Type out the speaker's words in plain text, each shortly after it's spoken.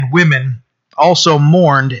and women also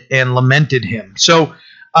mourned and lamented him. So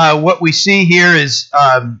what we see here is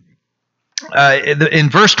in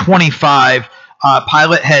verse 25,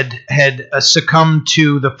 Pilate had succumbed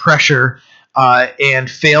to the pressure and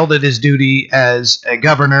failed at his duty as a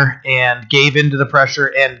governor and gave into the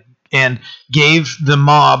pressure and gave the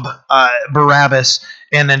mob Barabbas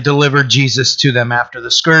and then delivered Jesus to them after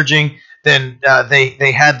the scourging. Then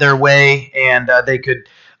they had their way and they could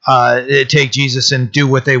take Jesus and do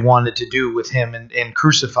what they wanted to do with him and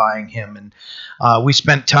crucifying him. And we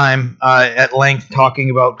spent time at length talking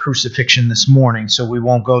about crucifixion this morning, so we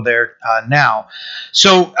won't go there now.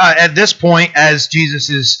 So at this point, as Jesus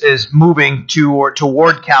is moving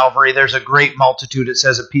toward Calvary, there's a great multitude, it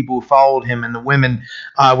says, of people who followed him, and the women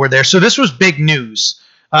were there. So this was big news.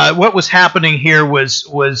 What was happening here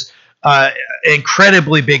was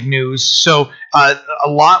incredibly big news. So a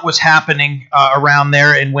lot was happening around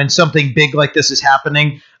there, and when something big like this is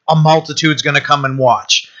happening, a multitude's going to come and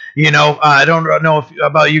watch. I don't know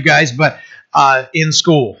about you guys, but in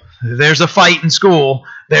school, there's a fight in school.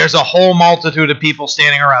 There's a whole multitude of people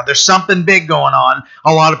standing around. There's something big going on.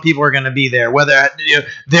 A lot of people are going to be there. Whether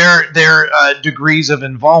their degrees of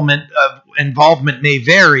involvement may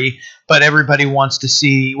vary, but everybody wants to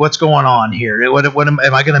see what's going on here. What am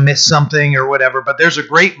I going to miss something or whatever? But there's a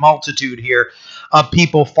great multitude here of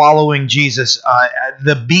people following Jesus,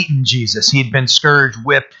 the beaten Jesus. He'd been scourged,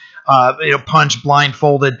 whipped, punched,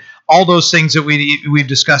 blindfolded, all those things that we've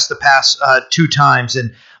discussed the past 2 times,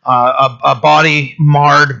 and a body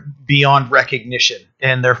marred beyond recognition,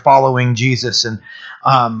 and they're following Jesus. And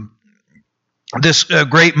this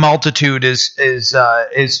great multitude is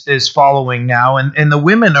following now, and the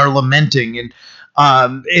women are lamenting. And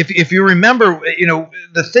if you remember,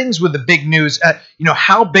 the things with the big news,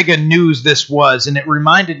 how big a news this was, and it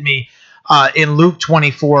reminded me in Luke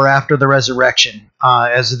 24 after the resurrection,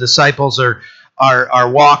 as the disciples are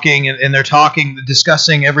walking and they're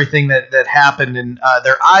discussing everything that happened, and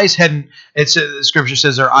their eyes hadn't. The scripture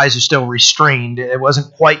says their eyes are still restrained. It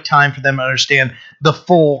wasn't quite time for them to understand the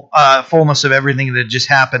fullness of everything that just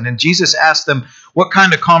happened. And Jesus asked them what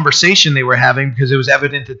kind of conversation they were having, because it was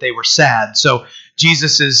evident that they were sad. So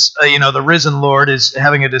Jesus is, the risen Lord is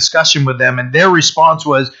having a discussion with them, and their response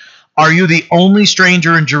was, "Are you the only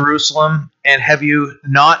stranger in Jerusalem, and have you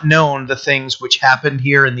not known the things which happened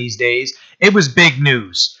here in these days?" It was big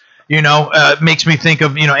news. It makes me think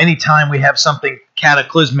of, any time we have something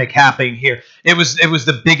cataclysmic happening here. It was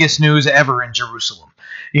the biggest news ever in Jerusalem.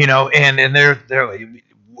 And they're like,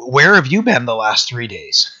 "Where have you been the last 3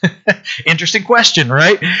 days?" Interesting question,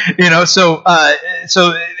 right? So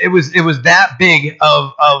it was that big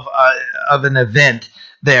of an event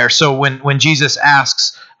there. So when Jesus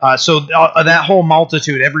asks, that whole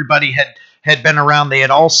multitude, everybody had been around. They had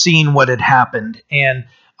all seen what had happened, and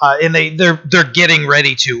they're getting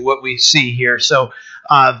ready to what we see here. So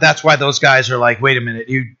that's why those guys are like, "Wait a minute,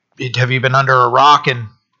 have you been under a rock?" And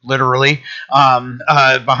literally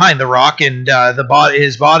behind the rock, and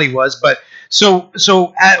his body was. But so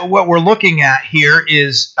what we're looking at here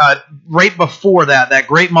is right before that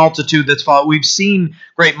great multitude that's followed. We've seen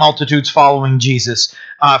great multitudes following Jesus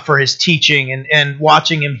for his teaching and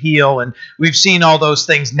watching him heal, and we've seen all those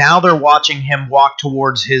things. Now they're watching him walk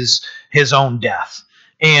towards his own death,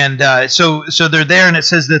 and so they're there, and it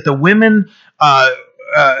says that the women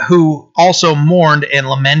who also mourned and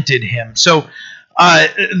lamented him. So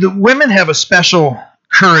the women have a special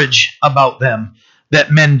courage about them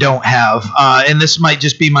that men don't have, and this might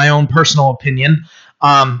just be my own personal opinion,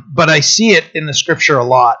 but I see it in the scripture a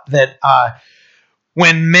lot, that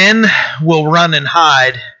when men will run and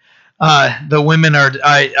hide, the women are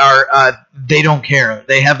they don't care.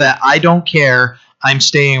 They have that "I don't care, I'm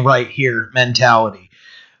staying right here" mentality.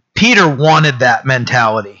 Peter wanted that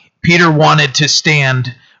mentality. Peter wanted to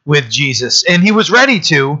stand with Jesus, and he was ready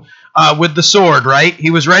to with the sword, right?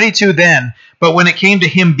 He was ready to then, but when it came to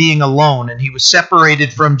him being alone and he was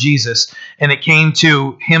separated from Jesus, and it came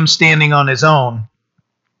to him standing on his own,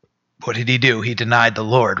 what did he do? He denied the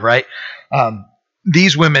Lord, right?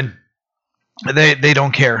 These women, they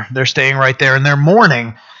don't care. They're staying right there, and they're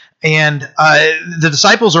mourning. And the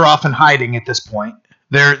disciples are often hiding at this point.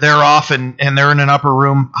 They're off and they're in an upper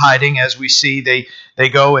room hiding, as we see. They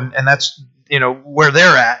go and that's where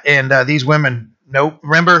they're at. And these women, nope.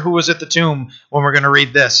 Remember who was at the tomb when we're going to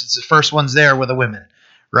read this? It's the first ones there were the women,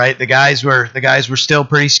 right? The guys were still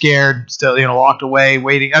pretty scared, still locked away,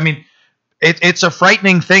 waiting. I mean, it's a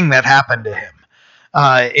frightening thing that happened to him.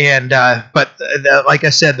 But like I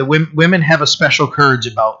said, the women have a special courage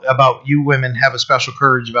about you. Women have a special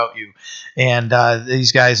courage about you, and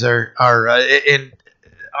these guys are. And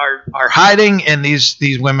are hiding, and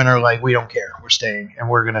these women are like, we don't care, we're staying, and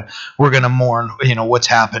we're gonna mourn, what's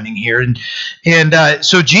happening here, and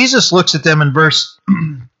so Jesus looks at them in verse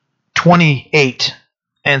 28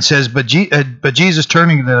 and says, but Jesus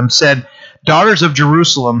turning to them said, "Daughters of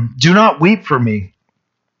Jerusalem, do not weep for me,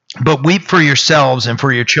 but weep for yourselves and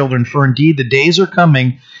for your children, for indeed the days are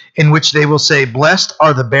coming in which they will say, blessed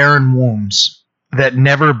are the barren wombs that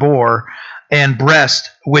never bore, and breast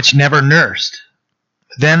which never nursed.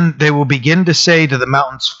 Then they will begin to say to the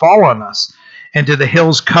mountains, fall on us, and to the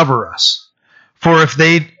hills, cover us. For if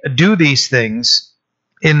they do these things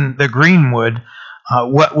in the greenwood,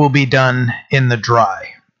 what will be done in the dry?"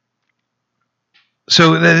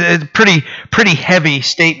 So it's a pretty heavy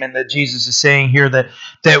statement that Jesus is saying here,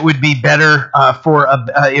 that would be better for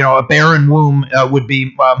a barren womb would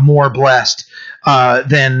be more blessed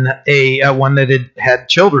than a one that had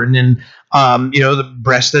children, and the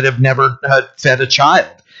breasts that have never fed a child.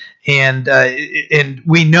 And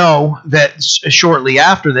we know that shortly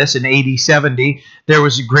after this, in AD 70, there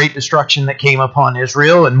was a great destruction that came upon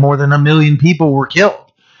Israel, and more than 1 million people were killed.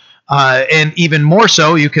 And even more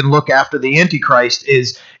so, you can look after the Antichrist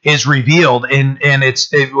is revealed, and it's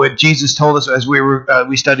what Jesus told us as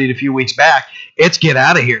we studied a few weeks back. It's get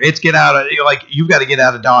out of here. It's get out of, you've got to get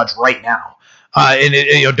out of Dodge right now,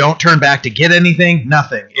 and don't turn back to get anything.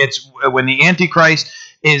 Nothing. It's when the Antichrist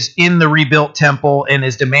is in the rebuilt temple and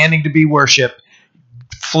is demanding to be worshipped.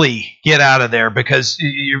 Flee. Get out of there, because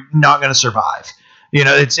you're not going to survive.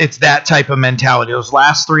 It's that type of mentality. Those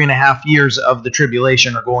last 3.5 years of the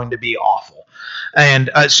tribulation are going to be awful. And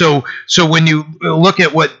so when you look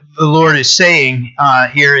at what the Lord is saying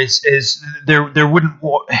here is there wouldn't,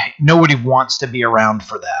 nobody wants to be around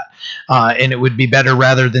for that, and it would be better,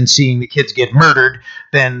 rather than seeing the kids get murdered,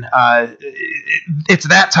 than it's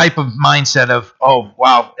that type of mindset of, oh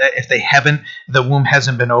wow, if the womb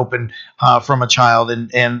hasn't been opened from a child,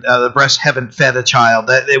 and the breasts haven't fed a child,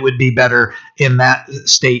 that it would be better in that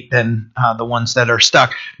state than the ones that are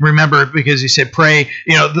stuck. Remember, because he said pray,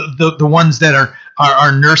 the ones that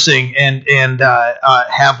are nursing and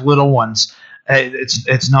have little ones,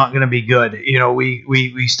 it's not going to be good.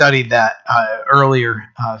 We studied that earlier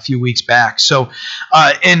a few weeks back. So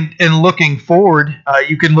and looking forward,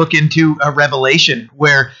 you can look into Revelation,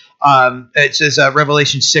 where it says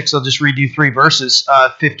Revelation 6. I'll just read you 3 verses,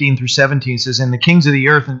 15 through 17. It says, "And the kings of the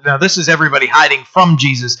earth," and now this is everybody hiding from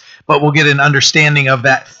Jesus, but we'll get an understanding of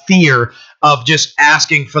that fear of just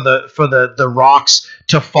asking for the rocks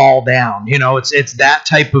to fall down. It's that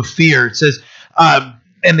type of fear. It says,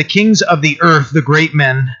 "And the kings of the earth, the great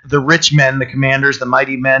men, the rich men, the commanders, the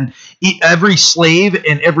mighty men, every slave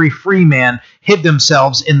and every free man hid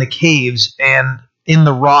themselves in the caves and in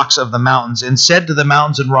the rocks of the mountains, and said to the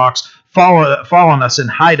mountains and rocks, fall on us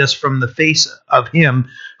and hide us from the face of him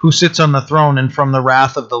who sits on the throne and from the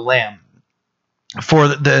wrath of the Lamb. For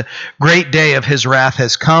the great day of his wrath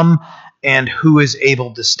has come, and who is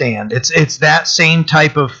able to stand?" It's that same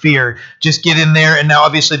type of fear. Just get in there, and now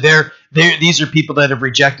obviously these are people that have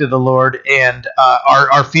rejected the Lord and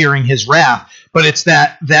are fearing his wrath. But it's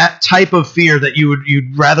that type of fear that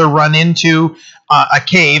you'd rather run into a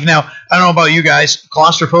cave. Now, I don't know about you guys,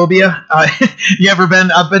 claustrophobia. You ever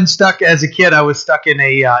been? I've been stuck as a kid. I was stuck in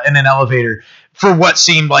an elevator for what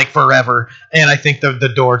seemed like forever, and I think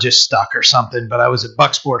the door just stuck or something. But I was at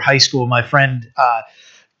Bucksport High School. My friend's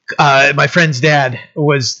dad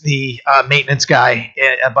was the maintenance guy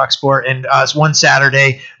at Bucksport, and one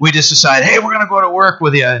Saturday we just decided, hey, we're going to go to work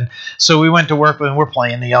with you. And so we went to work, and we're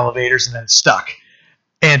playing the elevators, and then stuck.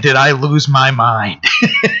 And did I lose my mind?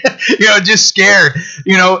 Just scared.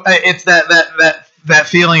 It's that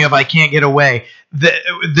feeling of I can't get away.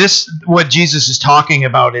 What Jesus is talking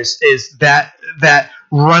about is that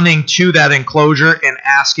running to that enclosure and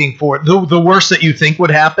asking for it. The worst that you think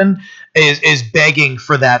would happen is begging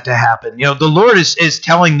for that to happen. The Lord is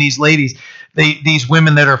telling these ladies, these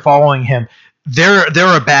women that are following him, there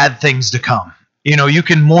are bad things to come. You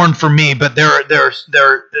can mourn for me, but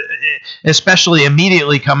they're especially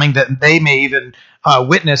immediately coming that they may even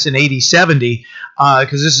witness in AD 70,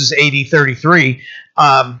 because this is AD 33,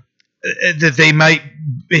 that they might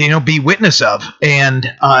be witness of,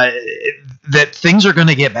 and that things are going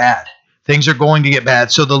to get bad. Things are going to get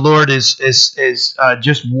bad. So the Lord is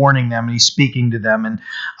just warning them, and he's speaking to them. And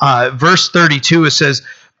verse 32, it says,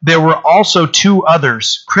 "There were also 2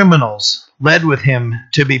 others, criminals, led with him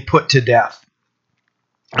to be put to death.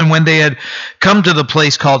 And when they had come to the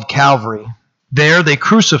place called Calvary, there they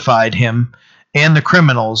crucified him and the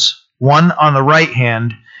criminals, one on the right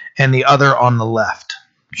hand and the other on the left."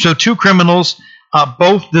 So 2 criminals,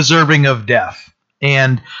 both deserving of death.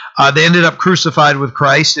 And they ended up crucified with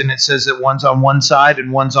Christ, and it says that one's on one side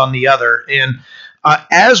and one's on the other. And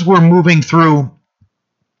as we're moving through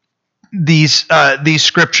these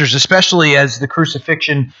scriptures, especially as the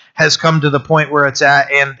crucifixion has come to the point where it's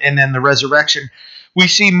at, and then the resurrection, we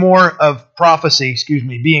see more of prophecy,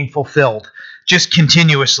 being fulfilled just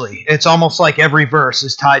continuously. It's almost like every verse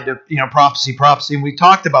is tied to prophecy, and we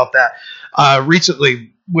talked about that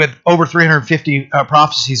recently with over 350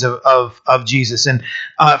 prophecies of Jesus, and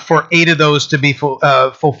for 8 of those to be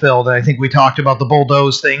fulfilled. And I think we talked about the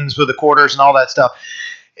bulldoze things with the quarters and all that stuff.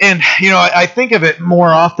 And I think of it more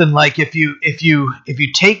often like if you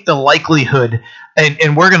take the likelihood,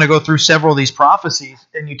 and we're going to go through several of these prophecies,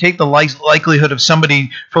 and you take the likelihood of somebody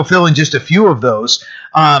fulfilling just a few of those.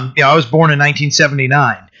 I was born in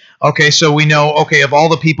 1979. Okay, so we know, of all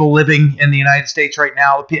the people living in the United States right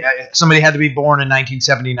now, somebody had to be born in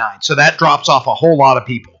 1979. So that drops off a whole lot of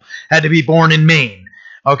people. Had to be born in Maine.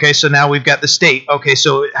 Okay, so now we've got the state. Okay,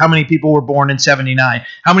 so how many people were born in 79?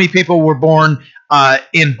 How many people were born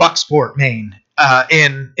in Bucksport, Maine,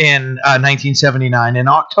 in 1979, in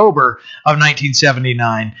October of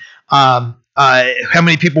 1979? How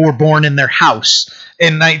many people were born in their house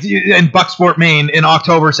in Bucksport, Maine, in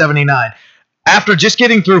October 79? After just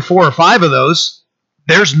getting through 4 or 5 of those,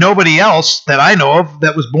 there's nobody else that I know of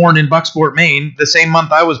that was born in Bucksport, Maine, the same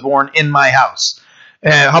month I was born, in my house.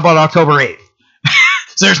 How about October 8th?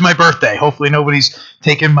 So there's my birthday. Hopefully nobody's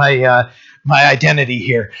taken my identity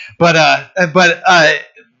here. But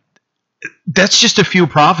that's just a few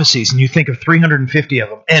prophecies, and you think of 350 of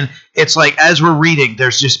them. And it's like, as we're reading,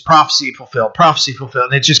 there's just prophecy fulfilled,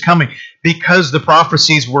 and it's just coming because the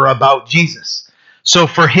prophecies were about Jesus. So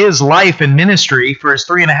for his life and ministry, for his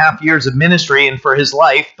 3.5 years of ministry, and for his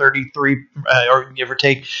life, 33, or give or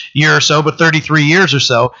take year or so, but 33 years or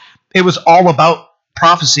so, it was all about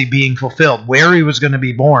prophecy being fulfilled, where he was going to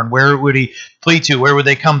be born, where would he flee to, where would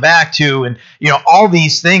they come back to, and all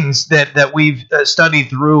these things that we've studied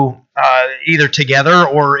through either together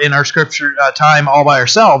or in our scripture time all by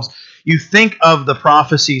ourselves. You think of the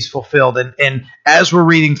prophecies fulfilled, and as we're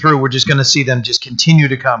reading through, we're just going to see them just continue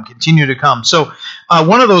to come. So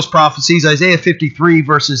one of those prophecies, Isaiah 53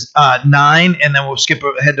 verses 9, and then we'll skip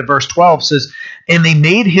ahead to verse 12, says, "And they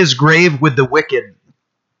made his grave with the wicked,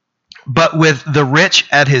 but with the rich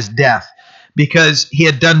at his death, because he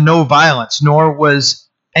had done no violence, nor was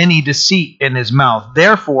any deceit in his mouth.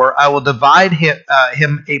 Therefore I will divide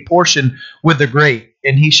him a portion with the great,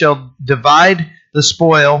 and he shall divide the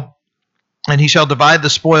spoil,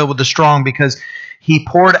 with the strong, because he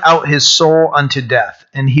poured out his soul unto death,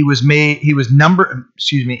 and he was numbered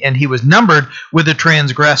with the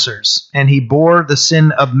transgressors, and he bore the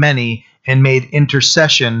sin of many, and made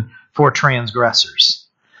intercession for transgressors."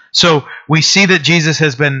 So we see that Jesus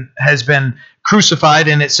has been crucified,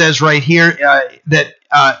 and it says right here that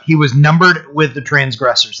he was numbered with the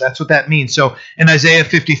transgressors. That's what that means. So in Isaiah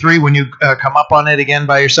 53, when you come up on it again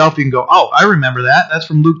by yourself, you can go, "Oh, I remember that. That's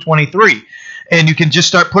from Luke 23." And you can just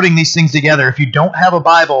start putting these things together. If you don't have a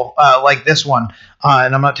Bible like this one,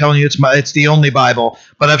 and I'm not telling you it's the only Bible,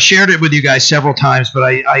 but I've shared it with you guys several times, but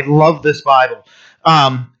I love this Bible.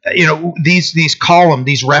 These column,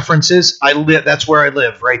 these references, that's where I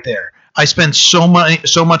live, right there. I spend so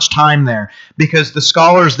much time there, because the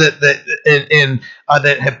scholars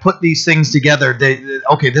that have put these things together,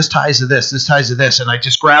 this ties to this, and I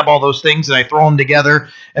just grab all those things and I throw them together,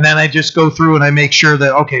 and then I just go through and I make sure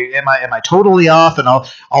that, am I totally off, and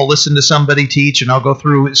I'll listen to somebody teach, and I'll go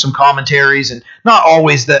through some commentaries, and not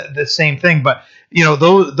always the same thing, but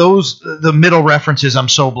the middle references I'm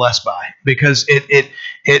so blessed by, because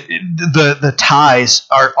the ties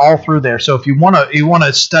are all through there. So if you want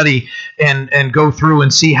to study and go through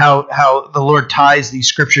and see how the Lord ties these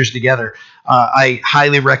scriptures together, I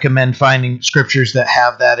highly recommend finding scriptures that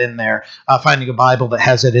have that in there, finding a Bible that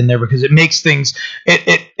has it in there, because it makes things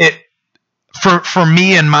for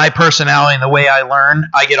me and my personality and the way I learn,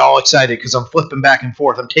 I get all excited because I'm flipping back and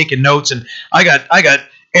forth. I'm taking notes, and I got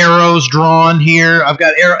arrows drawn here. I've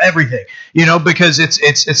got everything, because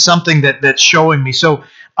it's something that's showing me. So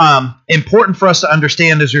important for us to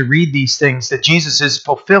understand as we read these things that Jesus is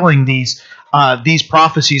fulfilling these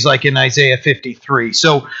prophecies, like in Isaiah 53.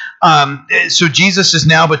 So Jesus is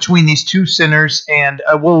now between these two sinners, and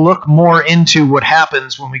we'll look more into what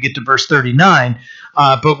happens when we get to verse 39.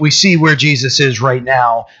 But we see where Jesus is right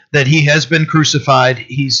now, that he has been crucified.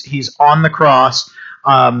 He's on the cross.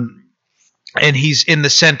 And he's in the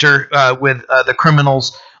center with the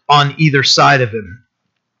criminals on either side of him.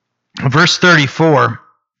 Verse 34,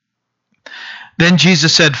 "Then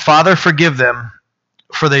Jesus said, Father, forgive them,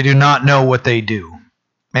 for they do not know what they do."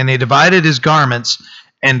 And they divided his garments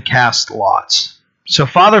and cast lots. So,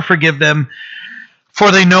 Father, forgive them,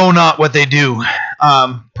 for they know not what they do.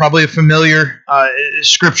 Probably a familiar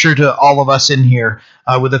scripture to all of us in here,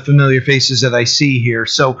 with the familiar faces that I see here.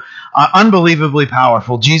 So, unbelievably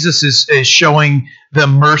powerful. Jesus is showing the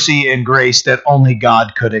mercy and grace that only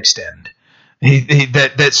God could extend.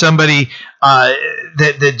 That somebody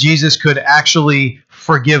that Jesus could actually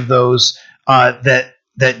forgive those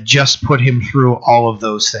that just put him through all of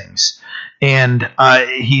those things. And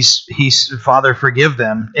he's Father, forgive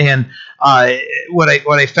them. And what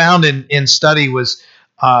I found in study was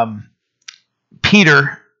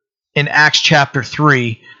Peter in Acts chapter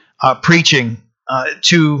 3 preaching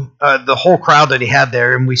to the whole crowd that he had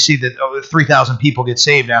there, and we see that 3,000 people get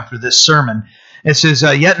saved after this sermon. It says,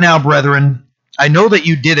 "Yet now, brethren, I know that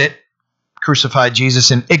you did it," crucified Jesus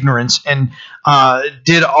in ignorance, and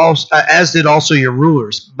did also your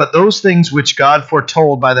rulers. "But those things which God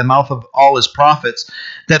foretold by the mouth of all his prophets,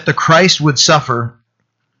 that the Christ would suffer,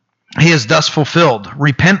 he has thus fulfilled.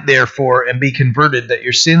 Repent therefore and be converted, that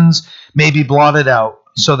your sins may be blotted out,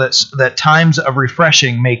 so that times of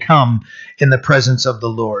refreshing may come in the presence of the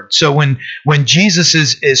Lord." So when Jesus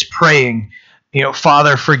is praying,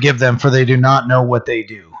 Father, forgive them, for they do not know what they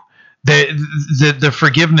do. The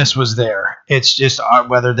forgiveness was there. It's just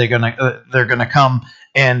whether they're gonna come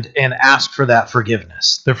and ask for that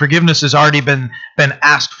forgiveness. The forgiveness has already been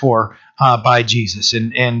asked for by Jesus,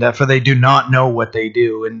 and for they do not know what they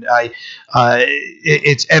do. And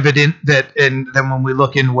it's evident that, and then when we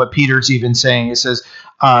look in what Peter's even saying, it says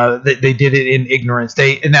that they did it in ignorance.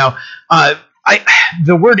 The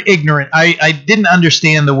word ignorant, I didn't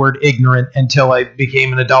understand the word ignorant until I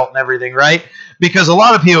became an adult and everything, right? Because a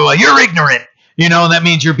lot of people are like, "You're ignorant," and that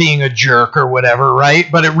means you're being a jerk or whatever,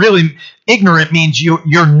 right? But it really, ignorant means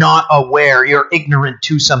you're not aware. You're ignorant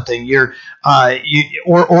to something.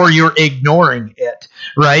 Or you're ignoring it,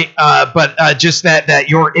 right? But just that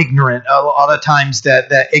you're ignorant. A lot of times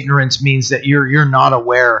that ignorance means that you're not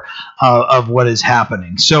aware of what is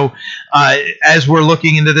happening. So as we're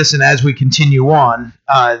looking into this and as we continue on,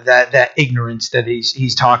 that ignorance that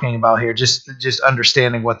he's talking about here, just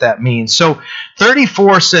understanding what that means. So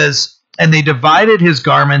 34 says, "And they divided his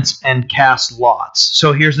garments and cast lots."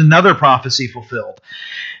 So here's another prophecy fulfilled.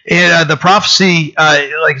 And the prophecy,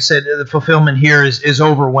 like I said, the fulfillment here is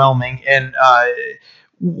overwhelming. And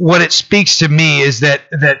what it speaks to me is that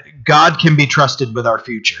God can be trusted with our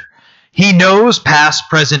future. He knows past,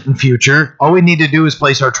 present, and future. All we need to do is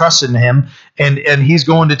place our trust in him, and he's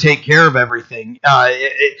going to take care of everything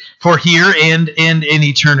for here and in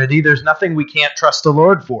eternity. There's nothing we can't trust the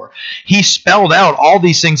Lord for. He spelled out all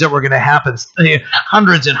these things that were going to happen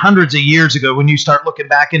hundreds and hundreds of years ago. When you start looking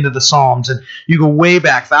back into the Psalms, and you go way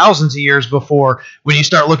back thousands of years before, when you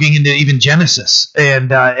start looking into even Genesis,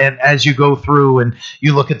 and as you go through and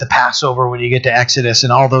you look at the Passover, when you get to Exodus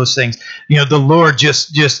and all those things, the Lord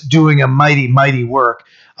just doing a mighty, mighty work,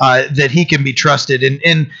 that he can be trusted.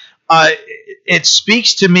 And it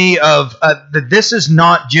speaks to me of that this is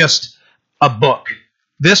not just a book.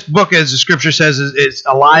 This book, as the scripture says, is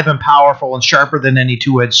alive and powerful and sharper than any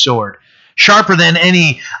two-edged sword, sharper than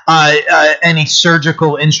any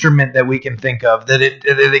surgical instrument that we can think of, that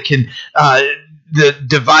it can the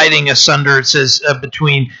dividing asunder, it says,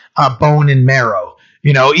 between bone and marrow.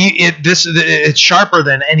 It's sharper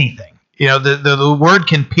than anything. The word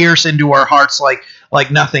can pierce into our hearts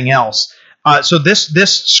like nothing else. So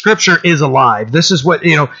this scripture is alive. This is what,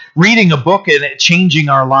 reading a book and it changing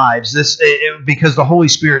our lives. Because the Holy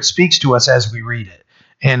Spirit speaks to us as we read it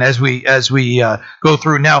and as we go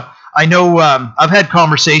through. Now, I know I've had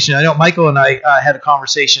conversation. I know Michael and I had a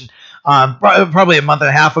conversation probably a month and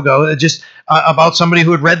a half ago, just about somebody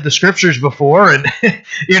who had read the scriptures before, and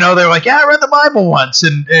they're like, "Yeah, I read the Bible once,"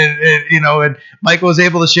 and Michael was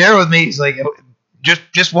able to share with me. He's like,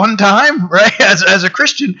 just one time, right? As a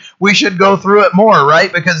Christian, we should go through it more,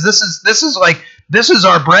 right? Because this is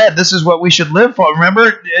our bread. This is what we should live for.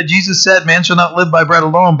 Remember, Jesus said, "Man shall not live by bread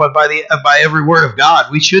alone, but by every word of God."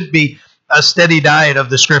 We should be a steady diet of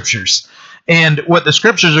the scriptures. And what the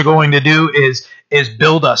scriptures are going to do is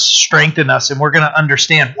build us, strengthen us, and we're going to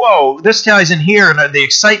understand, whoa, this ties in here, and the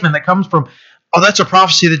excitement that comes from, oh, that's a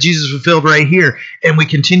prophecy that Jesus fulfilled right here, and we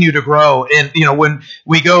continue to grow. And when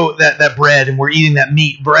we go that bread and we're eating that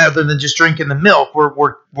meat, rather than just drinking the milk,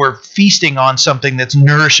 we're feasting on something that's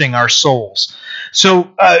nourishing our souls. So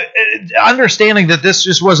understanding that this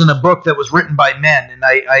just wasn't a book that was written by men, and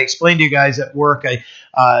I explained to you guys at work,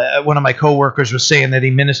 one of my coworkers was saying that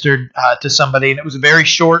he ministered to somebody, and it was a very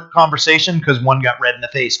short conversation because one got red in the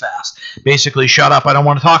face fast. Basically, shut up, I don't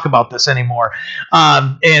want to talk about this anymore.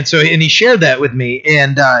 And he shared that with me,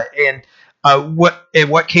 and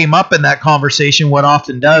what came up in that conversation, what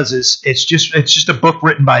often does is it's just a book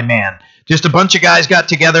written by man. Just a bunch of guys got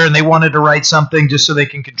together and they wanted to write something just so they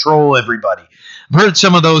can control everybody. I've heard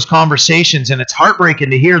some of those conversations, and it's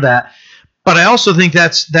heartbreaking to hear that. But I also think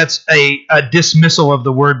that's a dismissal of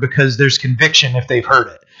the word, because there's conviction if they've heard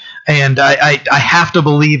it. And I have to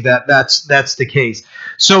believe that that's the case.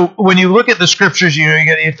 So when you look at the scriptures, you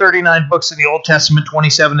get your 39 books in the Old Testament,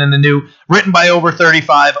 27 in the New, written by over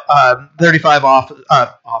 35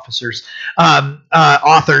 authors.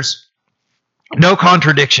 No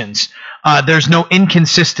contradictions. There's no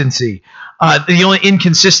inconsistency. The only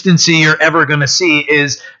inconsistency you're ever going to see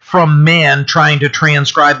is from man trying to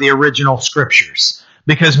transcribe the original scriptures,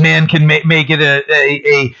 because man can make it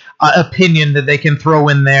a opinion that they can throw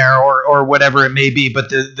in there, or whatever it may be. But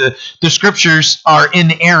the scriptures are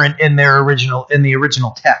inerrant in the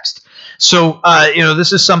original text. So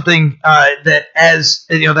this is something that, as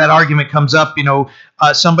that argument comes up,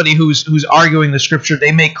 somebody who's arguing the scripture,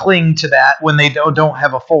 they may cling to that when they don't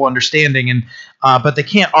have a full understanding, and but they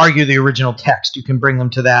can't argue the original text. You can bring them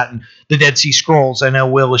to that, and the Dead Sea Scrolls, I know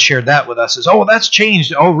Will has shared that with us, is, oh, that's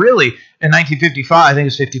changed. Oh, really? In 1955, I think it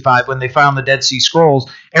was 55, when they found the Dead Sea Scrolls,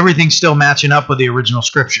 everything's still matching up with the original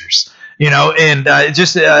scriptures. And it's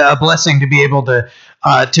just a blessing to be able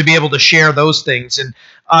to share those things. And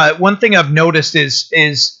one thing I've noticed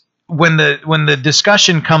is when the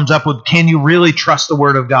discussion comes up with, can you really trust the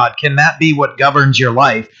Word of God? Can that be what governs your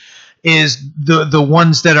life? Is the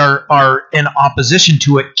ones that are in opposition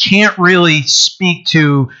to it can't really speak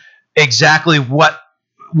to exactly what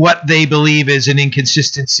they believe is an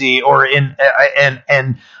inconsistency or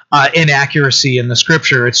inaccuracy in the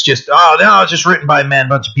scripture. It's just, oh no, it's just written by men. A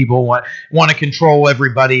bunch of people want to control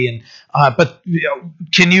everybody, and but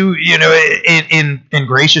can you and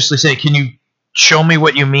graciously say, can you show me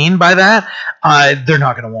what you mean by that? They're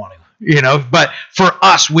not going to want to. But for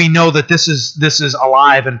us, we know that this is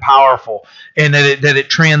alive and powerful, and that it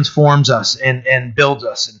transforms us and builds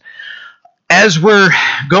us. And as we're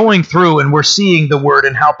going through and we're seeing the word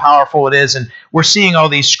and how powerful it is, and we're seeing all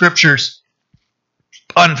these scriptures,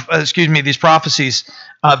 these prophecies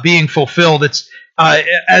being fulfilled, it's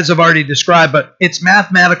as I've already described, but it's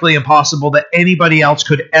mathematically impossible that anybody else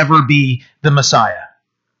could ever be the Messiah.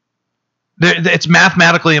 It's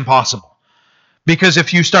mathematically impossible. Because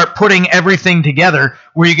if you start putting everything together,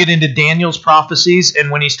 where you get into Daniel's prophecies, and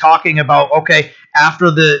when he's talking about, okay, after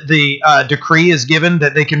the decree is given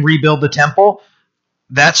that they can rebuild the temple,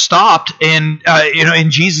 that stopped in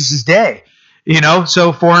Jesus' day.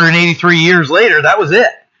 So 483 years later, that was it.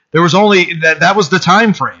 There was only that was the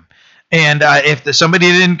time frame. And if somebody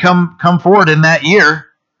didn't come forward in that year,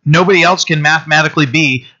 nobody else can mathematically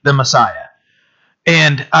be the Messiah.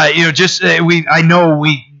 And I know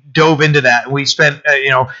we dove into that. We spent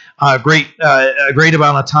a great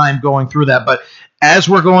amount of time going through that. But as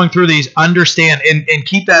we're going through these, understand and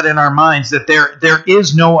keep that in our minds, that there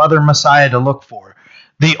is no other Messiah to look for.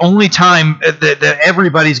 The only time that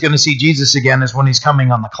everybody's going to see Jesus again is when he's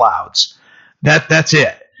coming on the clouds. That's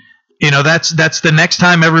it. That's the next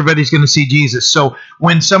time everybody's going to see Jesus. So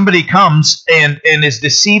when somebody comes and is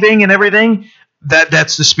deceiving and everything,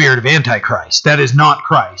 that's the spirit of Antichrist. That is not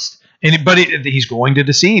Christ. But he's going to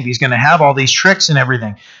deceive. He's going to have all these tricks and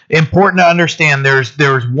everything. Important to understand,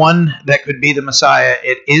 there's one that could be the Messiah.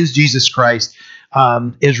 It is Jesus Christ.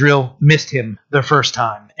 Israel missed him the first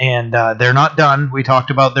time, and they're not done. We talked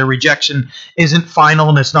about their rejection isn't final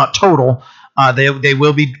and it's not total. They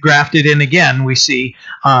will be grafted in again, we see,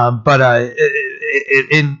 but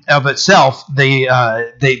in of itself,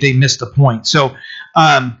 they missed the point. So,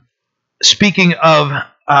 speaking of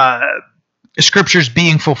scriptures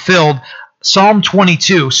being fulfilled, Psalm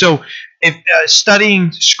 22. So, if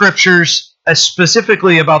studying scriptures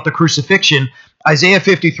specifically about the crucifixion, Isaiah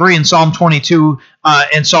 53 and Psalm 22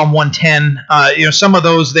 and Psalm 110, some of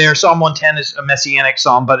those there. Psalm 110 is a messianic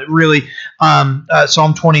psalm, but it really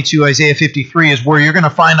Psalm 22, Isaiah 53 is where you're going to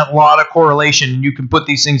find a lot of correlation, and you can put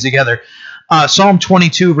these things together. Psalm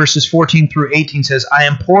 22 verses 14 through 18 says, I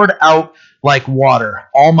am poured out like water.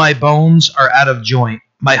 All my bones are out of joint.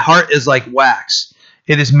 My heart is like wax.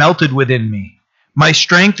 It is melted within me. My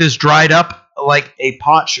strength is dried up like a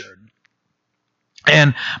potsherd,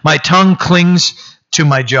 and my tongue clings to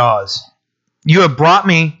my jaws. You have brought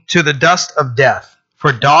me to the dust of death,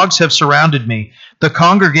 for dogs have surrounded me. The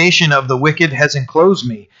congregation of the wicked has enclosed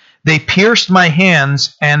me. They pierced my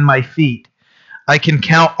hands and my feet. I can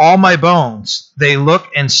count all my bones. They look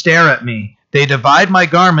and stare at me. They divide my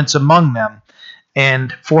garments among them,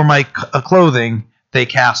 and for my clothing they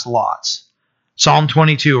cast lots. Psalm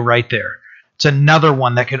 22 right there. It's another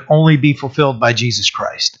one that can only be fulfilled by Jesus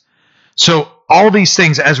Christ. So all these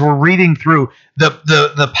things, as we're reading through,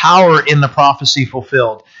 the power in the prophecy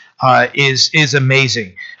fulfilled is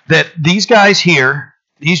amazing. That these guys here,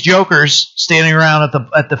 these jokers standing around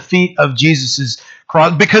at the feet of Jesus's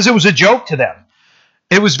cross, because it was a joke to them.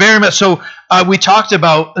 It was very much so. We talked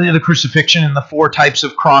about the crucifixion and the 4 types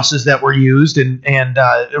of crosses that were used, and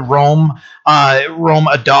Rome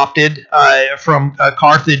adopted from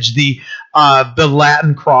Carthage the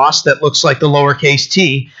Latin cross that looks like the lowercase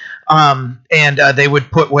t, and they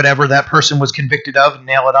would put whatever that person was convicted of and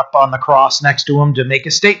nail it up on the cross next to him to make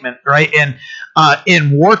a statement, right? And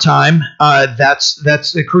in wartime, that's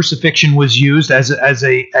the crucifixion was used as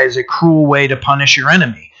a cruel way to punish your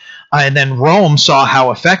enemy. And then Rome saw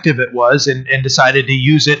how effective it was and decided to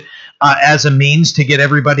use it as a means to get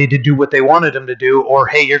everybody to do what they wanted them to do, or,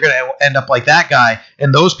 hey, you're going to end up like that guy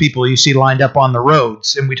and those people you see lined up on the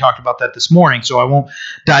roads. And we talked about that this morning, so I won't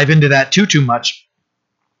dive into that too much.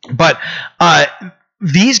 But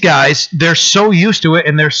these guys, they're so used to it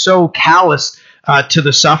and they're so callous to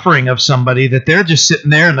the suffering of somebody that they're just sitting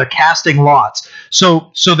there and they're casting lots.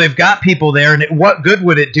 So they've got people there, and what good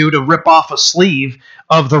would it do to rip off a sleeve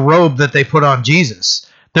of the robe that they put on Jesus?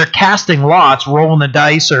 They're casting lots, rolling the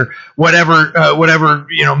dice, or whatever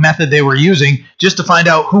method they were using, just to find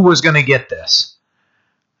out who was going to get this.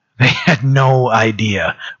 They had no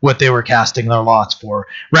idea what they were casting their lots for.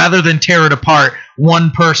 Rather than tear it apart,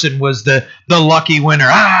 one person was the lucky winner.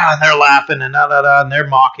 And they're laughing and and they're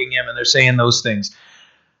mocking him and they're saying those things.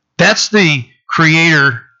 That's the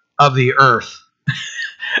creator of the earth,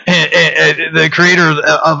 the creator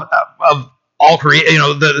of all creation.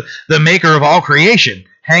 The maker of all creation,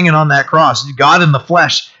 hanging on that cross. God in the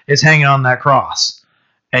flesh is hanging on that cross,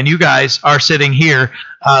 and you guys are sitting here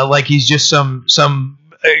like he's just some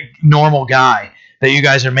normal guy that you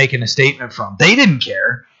guys are making a statement from. They didn't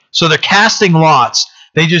care, so they're casting lots.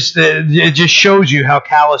 It just shows you how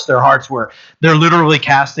callous their hearts were. They're literally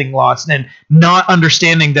casting lots and not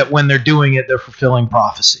understanding that when they're doing it, they're fulfilling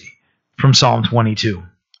prophecy from Psalm 22.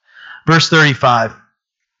 Verse 35.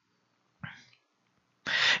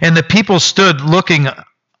 And the people stood looking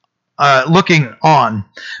on,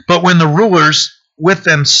 but when the rulers with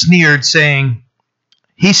them sneered, saying,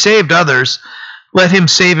 "He saved others, let him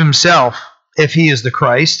save himself, if he is the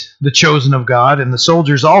Christ, the chosen of God." And the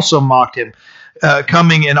soldiers also mocked him,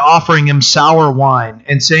 coming and offering him sour wine,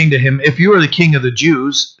 and saying to him, "If you are the king of the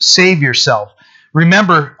Jews, save yourself."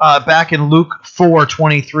 Remember, back in Luke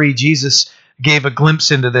 4:23, Jesus gave a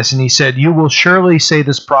glimpse into this, and he said, "You will surely say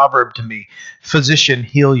this proverb to me, 'Physician,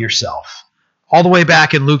 heal yourself.'" All the way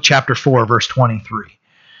back in Luke chapter 4, verse 23.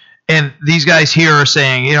 And these guys here are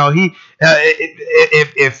saying,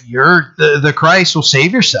 if you're the Christ, will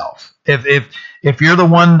save yourself. If you're the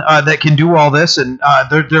one that can do all this, and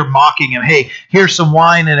they're mocking him. Hey, here's some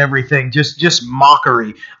wine and everything. Just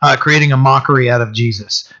mockery, creating a mockery out of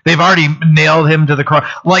Jesus. They've already nailed him to the cross,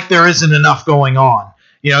 like there isn't enough going on.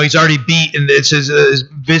 He's already beat, and his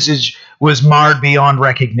visage was marred beyond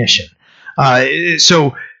recognition.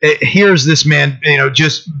 So here's this man,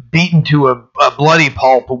 just beaten to a bloody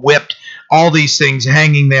pulp, whipped, all these things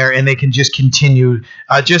hanging there, and they can just continue,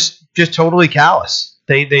 just totally callous.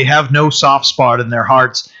 They have no soft spot in their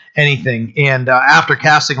hearts, anything. And after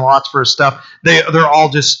casting lots for stuff, they're all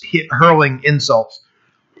just hurling insults.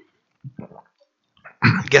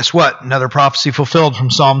 Guess what? Another prophecy fulfilled from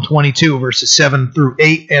Psalm 22, verses 7 through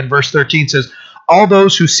 8, and verse 13 says, "All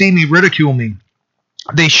those who see me ridicule me.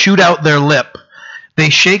 They shoot out their lip. They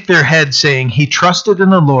shake their head, saying, 'He trusted in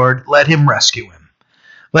the Lord, let him rescue him.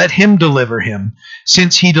 Let him deliver him,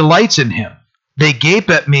 since he delights in him.' They gape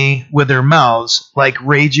at me with their mouths like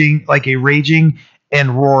a raging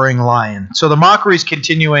and roaring lion." So the mockery is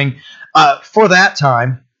continuing for that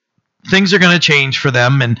time. Things are going to change for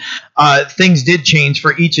them, and things did change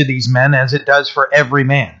for each of these men, as it does for every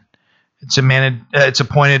man. It's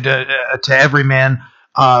appointed to every man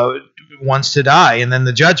once to die, and then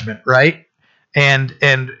the judgment, right? And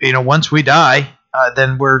once we die,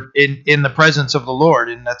 then we're in the presence of the Lord,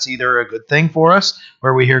 and that's either a good thing for us,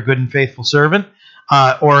 where we hear "good and faithful servant,"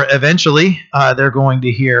 or eventually they're going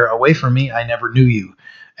to hear, "Away from me, I never knew you,"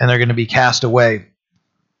 and they're going to be cast away.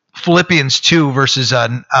 Philippians 2, verses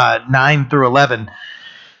 9 through 11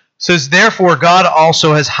 says, "Therefore God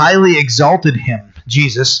also has highly exalted him,"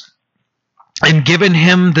 Jesus, "and given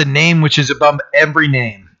him the name which is above every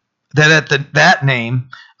name, that at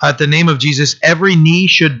the name of Jesus, every knee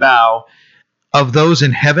should bow, of those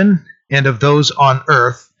in heaven and of those on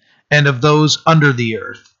earth and of those under the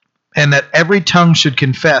earth, and that every tongue should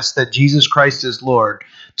confess that Jesus Christ is Lord,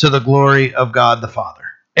 to the glory of God the Father."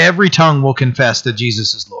 every tongue will confess that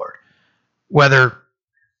Jesus is Lord, whether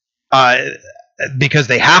because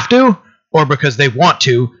they have to or because they want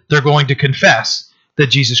to. They're going to confess that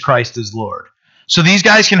Jesus Christ is Lord. So these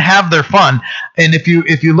guys can have their fun. And if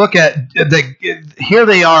you look at here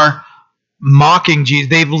they are mocking Jesus.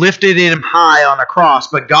 They've lifted him high on a cross,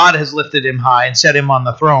 but God has lifted him high and set him on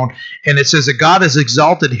the throne. And it says that God has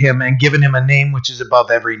exalted him and given him a name which is above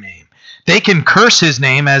every name. They can curse his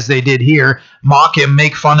name as they did here, mock him,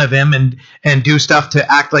 make fun of him, and do stuff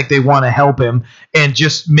to act like they want to help him and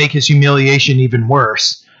just make his humiliation even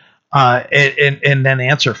worse, and then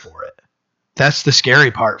answer for it. That's the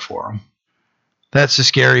scary part for them. That's the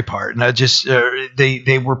scary part. And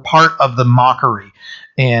they were part of the mockery,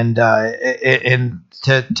 and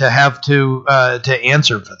to have to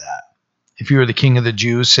answer for that. If you are the king of the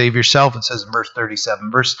Jews, save yourself, it says in verse 37.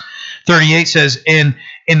 Verse 38 says, and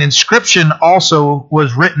an inscription also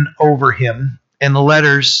was written over him in the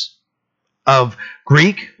letters of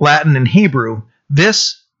Greek, Latin, and Hebrew.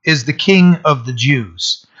 This is the King of the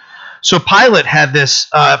Jews. So Pilate had this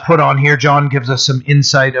put on here. John gives us some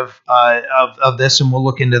insight of this, and we'll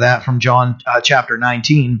look into that from John chapter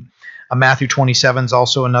 19. Matthew 27 is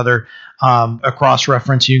also another a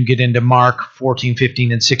cross-reference. You can get into Mark 14,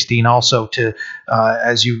 15, and 16 also to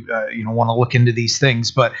as you want to look into these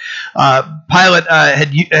things. But Pilate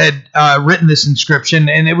had written this inscription,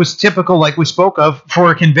 and it was typical, like we spoke of,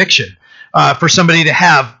 for a conviction, for somebody to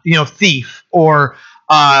have, thief or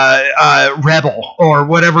rebel or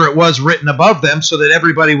whatever it was written above them, so that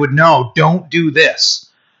everybody would know, don't do this.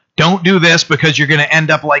 Don't do this because you're going to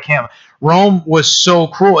end up like him. Rome was so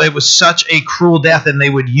cruel. It was such a cruel death, and they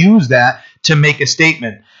would use that to make a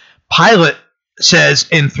statement. Pilate says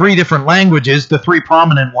in 3 different languages, the 3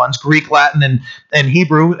 prominent ones, Greek, Latin, and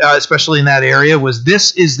Hebrew, especially in that area, was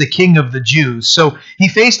this is the King of the Jews. So he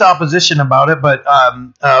faced opposition about it, but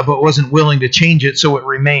wasn't willing to change it, so it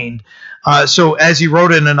remained. So as he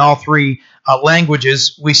wrote it in all 3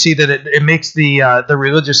 languages, we see that it makes the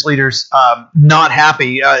religious leaders not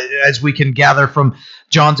happy, as we can gather from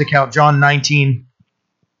John's account. John 19,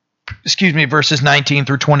 verses 19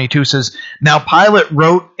 through 22 says, Now Pilate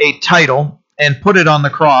wrote a title and put it on the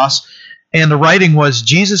cross, and the writing was,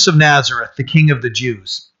 Jesus of Nazareth, the King of the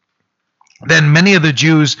Jews. Then many of the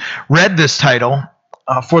Jews read this title,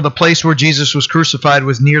 for the place where Jesus was crucified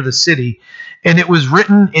was near the city, and it was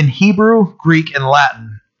written in Hebrew, Greek, and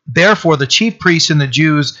Latin. Therefore the chief priests and the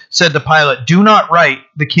Jews said to Pilate, Do not write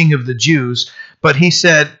the King of the Jews. But he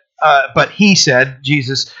said,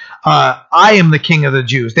 Jesus, I am the King of the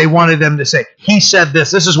Jews. They wanted them to say, he said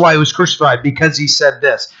this. This is why he was crucified, because he said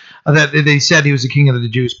this. That they said he was the King of the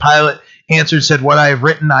Jews. Pilate answered and said, What I have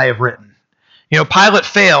written, I have written. Pilate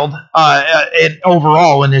failed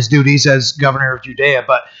overall in his duties as governor of Judea,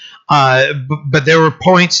 but there were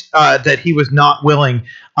points that he was not willing,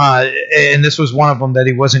 and this was one of them, that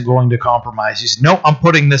he wasn't going to compromise. He said, "No, I'm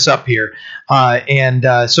putting this up here," so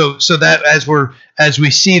that as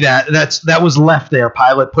we see that was left there.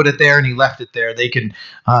 Pilate put it there, and he left it there. They can.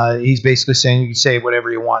 He's basically saying, "You can say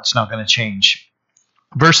whatever you want; it's not going to change."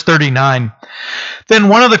 Verse 39. Then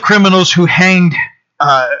one of the criminals who were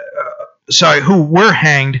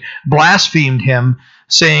hanged, blasphemed him,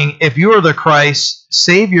 saying, If you are the Christ,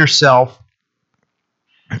 save yourself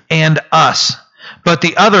and us. But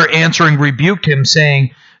the other answering rebuked him,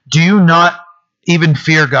 saying, Do you not even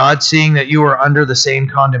fear God, seeing that you are under the same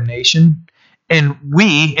condemnation? And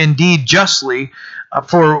we, indeed, justly,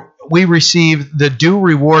 for we receive the due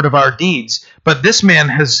reward of our deeds. But this man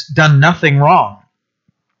has done nothing wrong.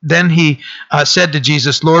 Then he said to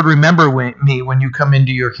Jesus, Lord, remember me when you come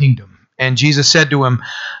into your kingdom. And Jesus said to him,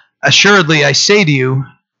 Assuredly, I say to you,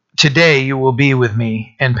 today you will be with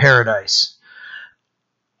me in paradise.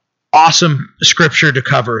 Awesome scripture to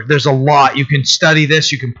cover. There's a lot. You can study this.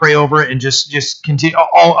 You can pray over it and just continue.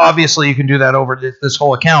 Obviously, you can do that over this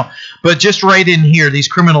whole account. But just right in here, these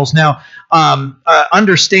criminals. Now,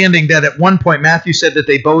 understanding that at one point, Matthew said that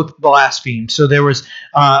they both blasphemed. So there was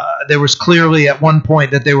clearly at one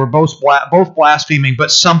point that they were both blaspheming, but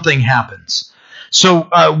something happens. So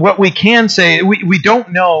what we can say, we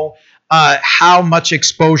don't know how much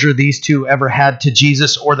exposure these two ever had to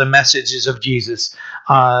Jesus or the messages of Jesus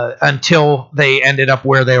until they ended up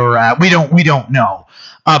where they were at. We don't know.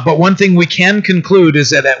 But one thing we can conclude is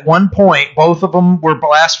that at one point, both of them were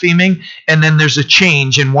blaspheming, and then there's a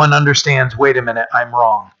change, and one understands, wait a minute, I'm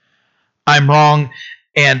wrong,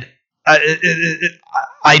 and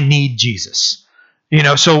I need Jesus.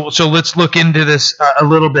 So let's look into this a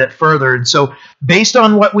little bit further. And so based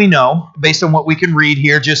on what we know, based on what we can read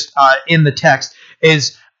here just in the text,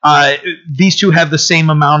 is these two have the same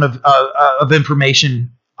amount of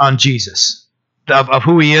information on Jesus, of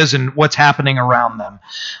who he is and what's happening around them.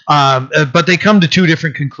 But they come to two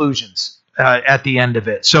different conclusions at the end of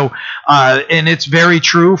it. So, and it's very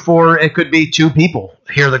true for, it could be two people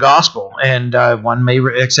hear the gospel, and one may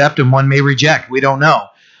accept and one may reject. We don't know.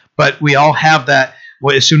 But we all have that.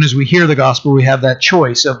 As soon as we hear the gospel, we have that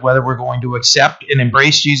choice of whether we're going to accept and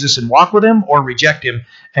embrace Jesus and walk with him, or reject him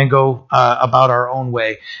and go about our own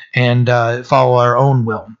way and follow our own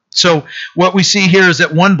will. So what we see here is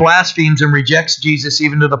that one blasphemes and rejects Jesus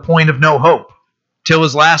even to the point of no hope, till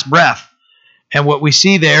his last breath. And what we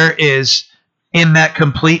see there is, in that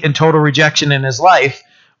complete and total rejection in his life,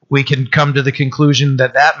 we can come to the conclusion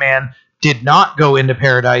that that man did not go into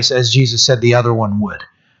paradise as Jesus said the other one would.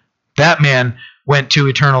 That man went to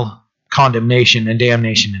eternal condemnation and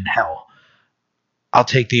damnation in hell. I'll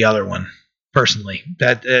take the other one personally.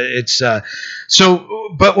 But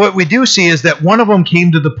what we do see is that one of them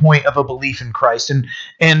came to the point of a belief in Christ, and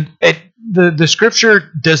the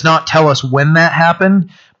scripture does not tell us when that happened,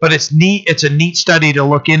 but it's neat. It's a neat study to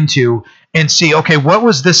look into and see, okay, what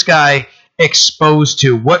was this guy exposed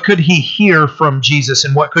to? What could he hear from Jesus,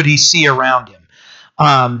 and what could he see around him?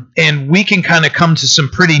 And we can kind of come to some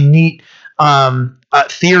pretty neat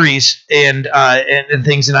theories and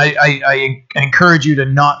things. And I encourage you to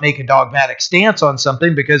not make a dogmatic stance on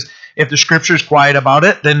something, because if the scripture is quiet about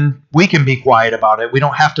it, then we can be quiet about it. We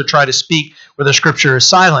don't have to try to speak where the scripture is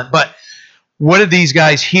silent. But what did these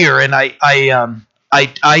guys hear? And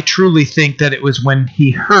I truly think that it was when he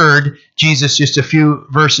heard Jesus just a few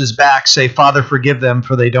verses back say, "Father, forgive them,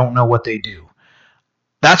 for they don't know what they do."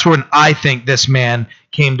 That's when I think this man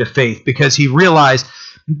came to faith, because he realized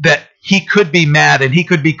that he could be mad and he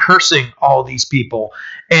could be cursing all these people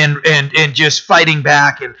and just fighting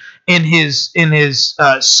back, and in his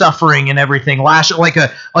suffering and everything, lash like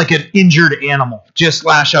an injured animal, just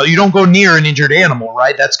lash out. You don't go near an injured animal,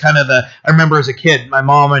 right? That's kind of I remember as a kid, my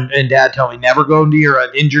mom and dad tell me, never go near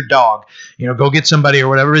an injured dog. Go get somebody or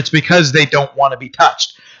whatever. It's because they don't want to be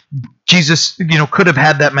touched. Jesus, could have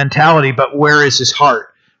had that mentality, but where is his heart?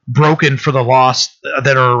 Broken for the lost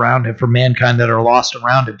that are around him, for mankind that are lost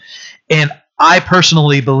around him. And I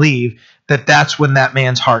personally believe that that's when that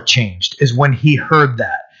man's heart changed, is when he heard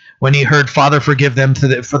that. When he heard, "Father, forgive them,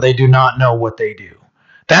 for they do not know what they do."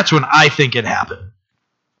 That's when I think it happened.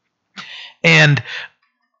 And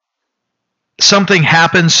something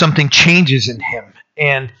happens, something changes in him.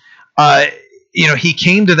 And he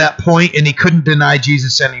came to that point and he couldn't deny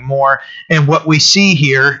Jesus anymore. And what we see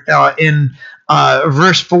here in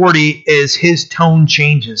verse 40 is his tone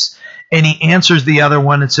changes, and he answers the other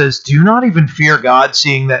one and says, "Do you not even fear God,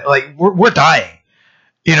 seeing that we're dying?"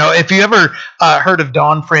 If you ever heard of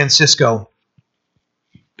Don Francisco,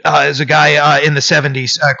 is a guy in the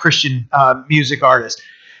 70s, Christian music artist.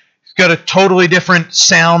 He's got a totally different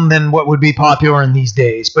sound than what would be popular in these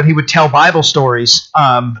days, but he would tell Bible stories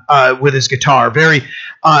with his guitar.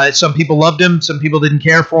 Some people loved him, some people didn't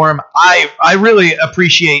care for him. I really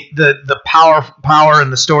appreciate the power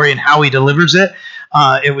in the story and how he delivers it.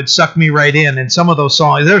 It would suck me right in. And some of those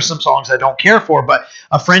songs, there's some songs I don't care for, but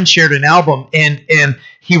a friend shared an album, and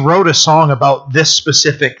he wrote a song about this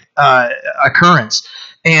specific occurrence,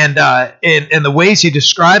 and the ways he's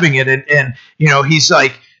describing it, and he's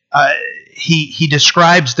like. He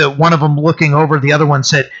describes that one of them looking over, the other one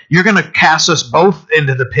said, "You're going to cast us both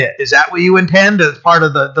into the pit. Is that what you intend?" As part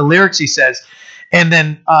of the lyrics, he says. And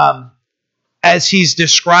then as he's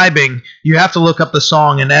describing, you have to look up the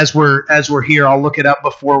song. And as we're here, I'll look it up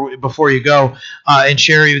before you go and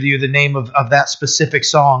share with you the name of that specific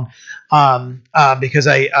song. Because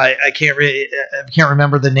I can't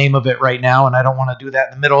remember the name of it right now, and I don't want to do that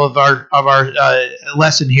in the middle of our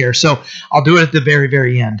lesson here. So I'll do it at the very,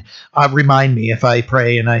 very end. Remind me if I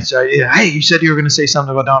pray and I say, "Hey, you said you were going to say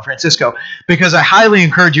something about Don Francisco," because I highly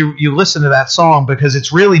encourage you listen to that song, because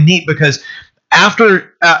it's really neat. Because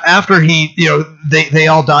after he, they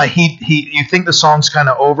all die, you think the song's kind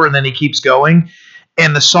of over, and then he keeps going.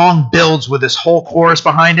 And the song builds with this whole chorus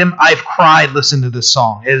behind him. I've cried listening to this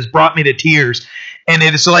song. It has brought me to tears. And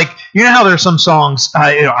it is like, how there are some songs,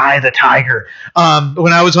 "Eye of the Tiger."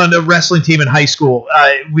 When I was on the wrestling team in high school,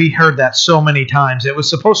 we heard that so many times. It was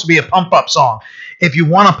supposed to be a pump-up song. If you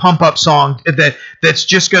want a pump-up song that's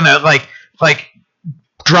just going to like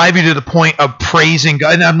drive you to the point of praising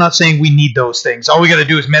God. And I'm not saying we need those things. All we got to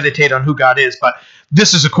do is meditate on who God is. But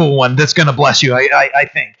this is a cool one that's going to bless you, I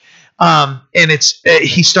think. And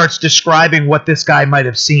he starts describing what this guy might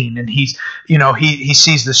have seen, and he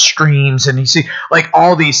sees the streams, and he sees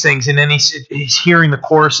all these things, and then he's hearing the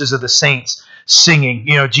choruses of the saints singing.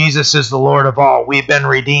 Jesus is the Lord of all. We've been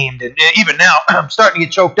redeemed, and even now I'm starting to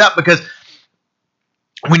get choked up because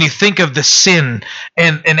when you think of the sin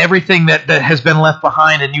and everything that has been left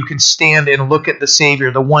behind, and you can stand and look at the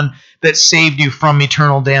Savior, the one that saved you from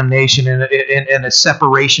eternal damnation and a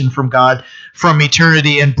separation from God from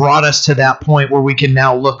eternity, and brought us to that point where we can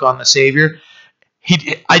now look on the Savior. He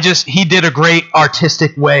did a great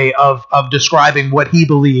artistic way of describing what he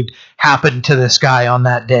believed happened to this guy on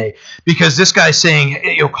that day, because this guy's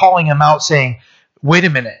saying, calling him out, saying, wait a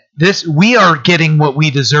minute, we are getting what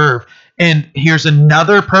we deserve. And here's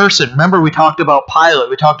another person. Remember, we talked about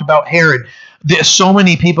Pilate. We talked about Herod. There's so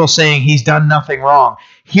many people saying he's done nothing wrong.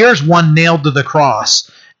 Here's one nailed to the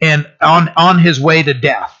cross and on his way to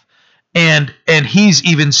death. And he's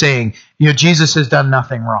even saying, Jesus has done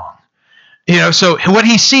nothing wrong. So what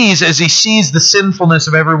he sees is he sees the sinfulness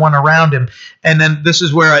of everyone around him. And then this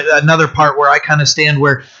is where another part where I kind of stand,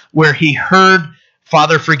 where he heard,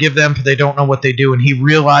 Father, forgive them, for they don't know what they do. And he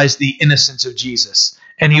realized the innocence of Jesus.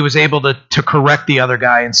 And he was able to correct the other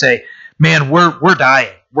guy and say, man, we're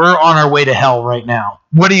dying. We're on our way to hell right now.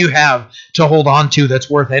 What do you have to hold on to that's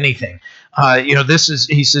worth anything? This is,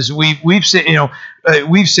 he says, we've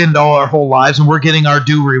sinned all our whole lives, and we're getting our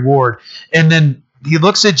due reward. And then he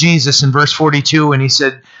looks at Jesus in verse 42, and he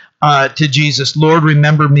said to Jesus, Lord,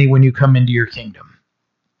 remember me when you come into your kingdom.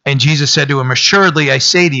 And Jesus said to him, assuredly, I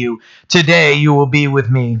say to you, today you will be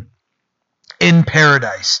with me in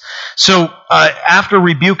paradise. So after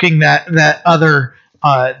rebuking that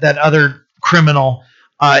other criminal,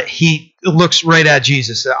 he looks right at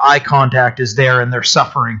Jesus. The eye contact is there, and they're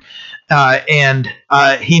suffering. And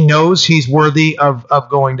he knows he's worthy of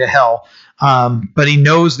going to hell. But he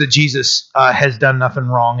knows that Jesus has done nothing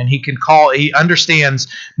wrong, and he understands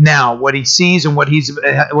now what he sees, and what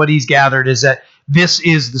he's gathered is that this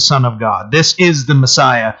is the Son of God. This is the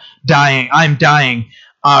Messiah dying. I'm dying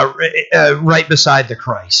right beside the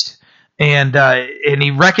Christ. And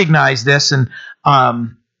he recognized this, and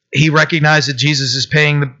he recognized that Jesus is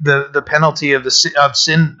paying the penalty of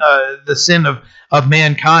sin, the sin of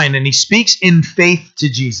mankind, and he speaks in faith to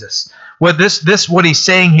Jesus. What he's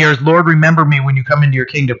saying here is, Lord, remember me when you come into your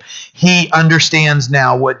kingdom. He understands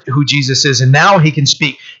now who Jesus is, and now he can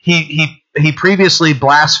speak. He previously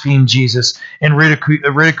blasphemed Jesus and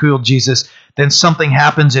ridiculed Jesus. Then something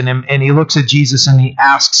happens in him, and he looks at Jesus and he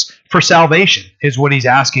asks for salvation, is what he's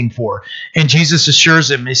asking for. And Jesus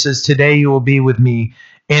assures him, he says, today you will be with me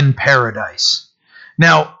in paradise.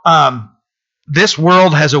 Now, this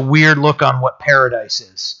world has a weird look on what paradise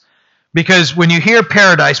is. Because when you hear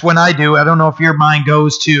paradise, when I do, I don't know if your mind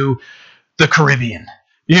goes to the Caribbean,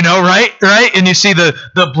 right? And you see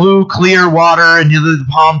the blue, clear water, and the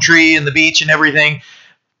palm tree and the beach and everything.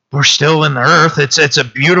 We're still in the earth. It's a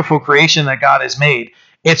beautiful creation that God has made.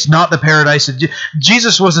 It's not the paradise.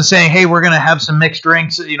 Jesus wasn't saying, hey, we're going to have some mixed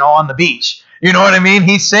drinks, on the beach. You know what I mean?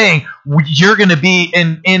 He's saying, you're going to be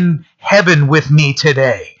in heaven with me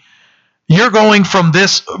today. You're going from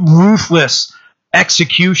this ruthless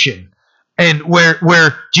execution, and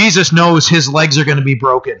where Jesus knows his legs are going to be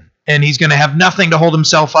broken, and he's going to have nothing to hold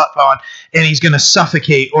himself up on, and he's going to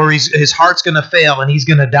suffocate, or his heart's going to fail, and he's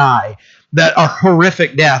going to die. That a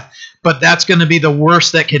horrific death, but that's going to be the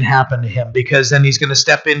worst that can happen to him, because then he's going to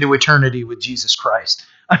step into eternity with Jesus Christ.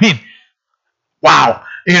 I mean, wow.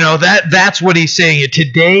 That's what he's saying.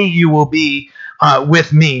 Today you will be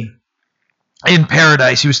with me in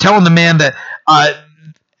paradise. He was telling the man that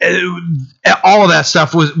all of that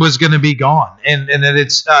stuff was going to be gone, and that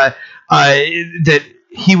it's that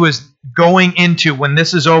he was going into, when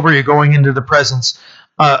this is over, you're going into the presence,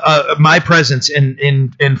 my presence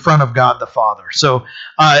in front of God the Father. So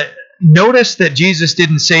notice that Jesus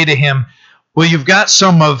didn't say to him, well, you've got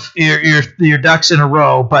some of your ducks in a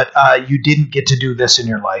row, but you didn't get to do this in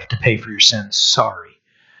your life to pay for your sins. Sorry.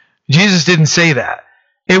 Jesus didn't say that.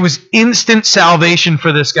 It was instant salvation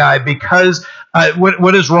for this guy, because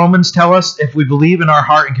what does Romans tell us? If we believe in our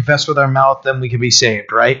heart and confess with our mouth, then we can be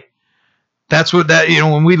saved, right? That's what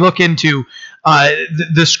when we look into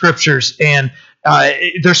the scriptures, and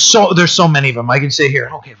there's so many of them. I can say here,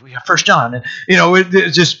 okay, we have 1 John, and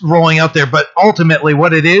it's just rolling out there. But ultimately,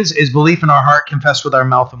 what it is belief in our heart, confess with our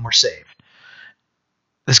mouth, and we're saved.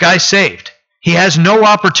 This guy's saved. He has no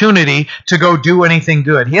opportunity to go do anything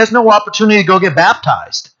good. He has no opportunity to go get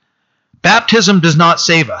baptized. Baptism does not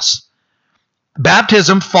save us.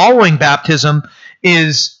 Baptism, following baptism,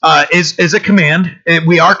 is a command.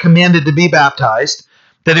 We are commanded to be baptized,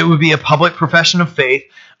 that it would be a public profession of faith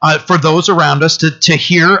for those around us to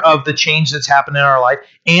hear of the change that's happened in our life,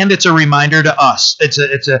 and it's a reminder to us.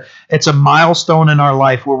 It's a milestone in our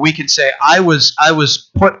life where we can say, I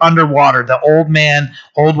was put underwater. The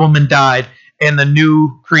old woman died, and the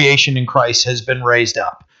new creation in Christ has been raised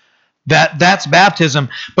up. That's baptism,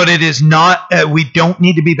 but it is not. We don't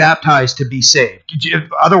need to be baptized to be saved.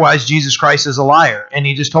 Otherwise, Jesus Christ is a liar, and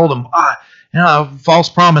he just told him, false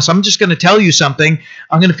promise. I'm just going to tell you something.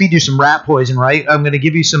 I'm going to feed you some rat poison, right? I'm going to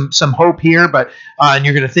give you some hope here, but and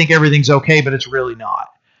you're going to think everything's okay, but it's really not.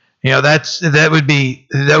 That would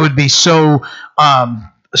be so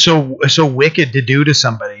so wicked to do to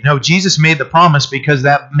somebody. No, Jesus made the promise because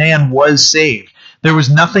that man was saved. There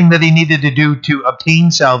was nothing that he needed to do to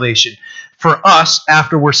obtain salvation. For us,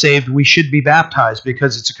 after we're saved, we should be baptized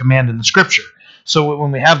because it's a command in the Scripture. So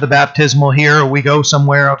when we have the baptismal here, or we go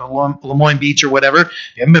somewhere out to Lemoyne Beach or whatever, if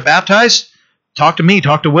you haven't been baptized, talk to me,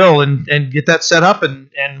 talk to Will, and get that set up, and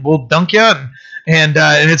we'll dunk you, and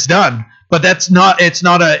it's done. But it's not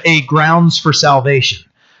a grounds for salvation.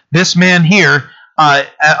 This man here,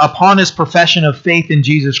 upon his profession of faith in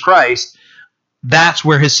Jesus Christ, that's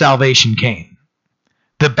where his salvation came.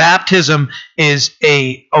 The baptism is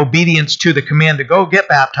a obedience to the command to go get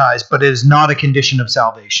baptized, but it is not a condition of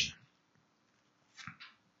salvation.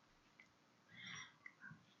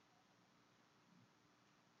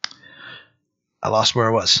 I lost where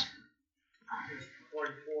I was.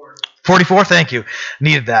 44, thank you.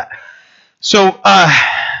 Needed that. So,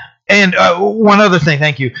 one other thing,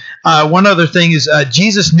 thank you. One other thing is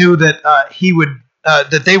Jesus knew that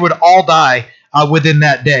that they would all die within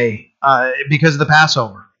that day because of the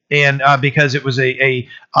Passover, and because it was a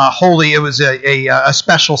holy, it was a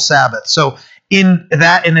special Sabbath. So in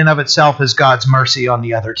and of itself is God's mercy on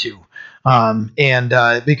the other two.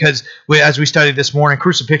 Because as we studied this morning,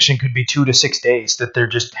 crucifixion could be 2 to 6 days that they're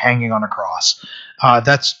just hanging on a cross.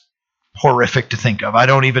 That's horrific to think of. I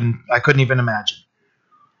couldn't even imagine.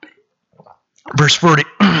 Verse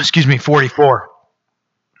 44.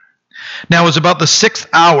 Now it was about the 6th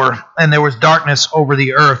hour, and there was darkness over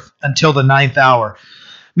the earth until the 9th hour.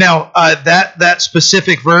 Now that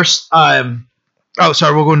specific verse.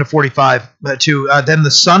 We'll go into 45 too. Then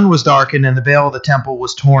the sun was darkened, and the veil of the temple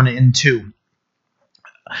was torn in two.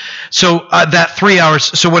 So that 3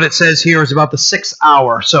 hours. So what it says here is about the 6th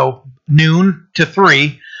hour. So noon to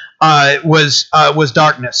 3 was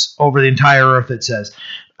darkness over the entire earth. It says.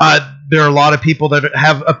 There are a lot of people that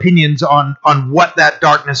have opinions on what that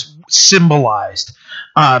darkness symbolized.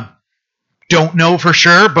 Don't know for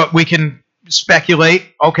sure, but we can speculate.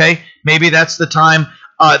 Okay, maybe that's the time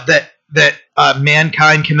that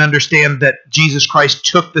mankind can understand that Jesus Christ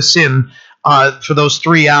took the sin for those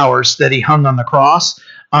 3 hours that he hung on the cross.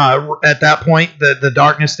 At that point, the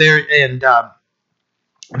darkness there and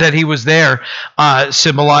that he was there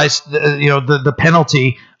symbolized the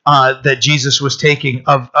penalty that Jesus was taking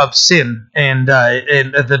of sin and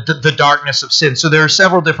the darkness of sin. So there are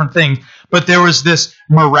several different things, but there was this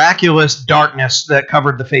miraculous darkness that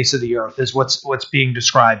covered the face of the earth is what's being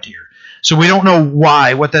described here. So we don't know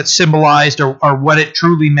what that symbolized or what it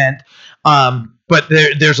truly meant. But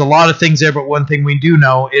there's a lot of things there. But one thing we do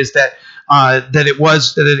know is that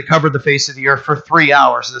it covered the face of the earth for 3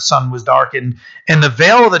 hours. The sun was darkened, and the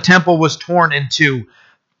veil of the temple was torn in two.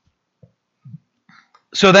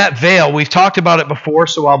 So that veil, we've talked about it before,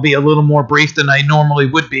 so I'll be a little more brief than I normally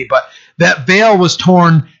would be, but that veil was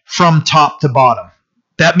torn from top to bottom.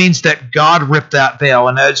 That means that God ripped that veil,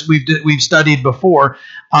 and as we've studied before,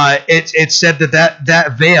 it's said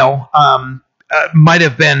that veil might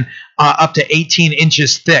have been up to 18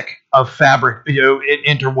 inches thick of fabric,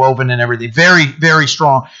 interwoven and everything. Very, very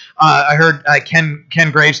strong. I heard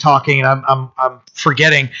Ken Graves talking, and I'm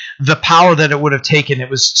forgetting the power that it would have taken. It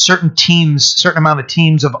was certain amount of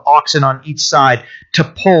teams of oxen on each side to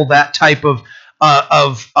pull that type of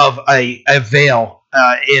a veil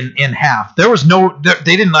in half. There was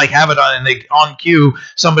they didn't have it on cue.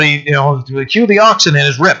 Somebody cue the oxen and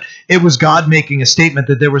it's ripped. It was God making a statement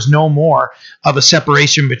that there was no more of a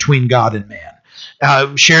separation between God and man.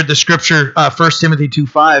 Shared the scripture 1 Timothy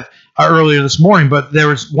 2:5 earlier this morning, but there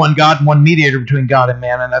was one God and one mediator between God and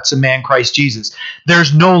man, and that's the man Christ Jesus.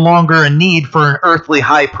 There's no longer a need for an earthly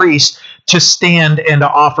high priest to stand and to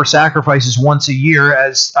offer sacrifices once a year,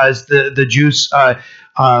 as the Jews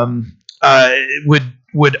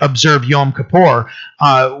would observe Yom Kippur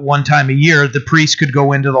one time a year. The priest could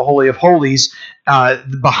go into the Holy of Holies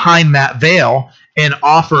behind that veil and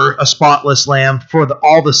offer a spotless lamb for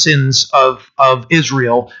all the sins of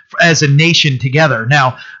Israel as a nation together.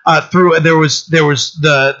 Now, there was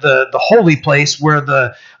the holy place where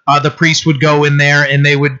the the priest would go in there and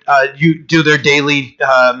they would do their daily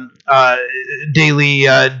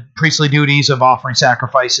priestly duties of offering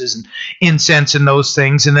sacrifices and incense and those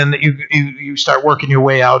things, and then you start working your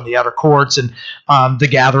way out in the outer courts and the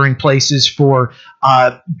gathering places for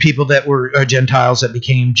people that were Gentiles that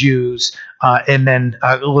became Jews, and then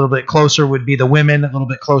a little bit closer would be the women, a little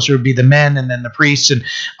bit closer would be the men, and then the priests, and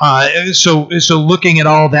so looking at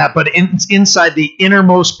all that, but inside the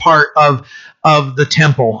innermost part of the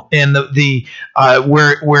temple and the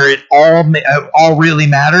where it all really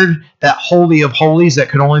mattered, that holy of holies that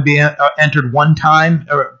could only be entered one time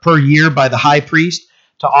per year by the high priest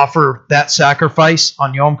to offer that sacrifice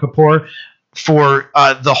on Yom Kippur for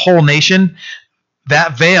the whole nation.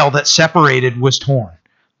 That veil that separated was torn.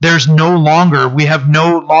 There's no longer, we have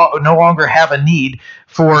no longer have a need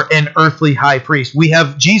for an earthly high priest. We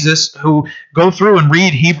have Jesus, who go through and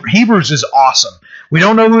read Hebrews is awesome. We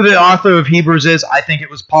don't know who the author of Hebrews is. I think it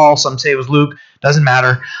was Paul. Some say it was Luke. Doesn't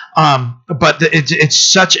matter. But it's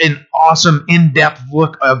such an awesome, in-depth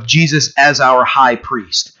look of Jesus as our high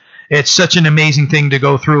priest. It's such an amazing thing to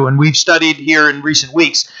go through. And we've studied here in recent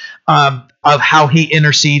weeks of how he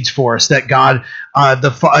intercedes for us, that God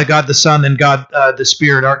the Son and God the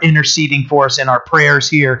Spirit are interceding for us in our prayers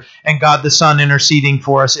here, and God the Son interceding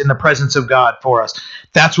for us in the presence of God for us.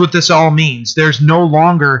 That's what this all means. There's no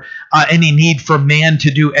longer any need for man to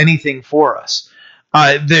do anything for us.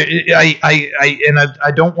 I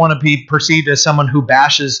don't want to be perceived as someone who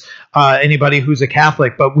bashes anybody who's a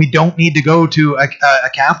Catholic, but we don't need to go to a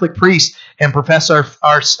Catholic priest and confess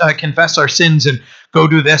our sins and go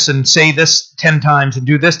do this and say this 10 times and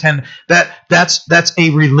do this 10. That's a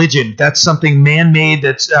religion. That's something man-made.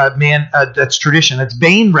 That's tradition. That's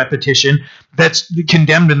vain repetition. That's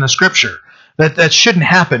condemned in the Scripture. That shouldn't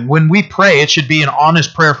happen. When we pray, it should be an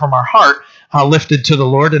honest prayer from our heart, lifted to the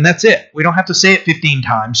Lord, and that's it. We don't have to say it 15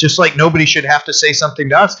 times, just like nobody should have to say something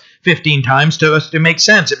to us 15 times to us to make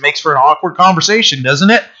sense. It makes for an awkward conversation,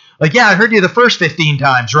 doesn't it? Like, yeah, I heard you the first 15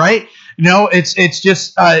 times, right? It's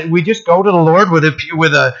just we just go to the Lord with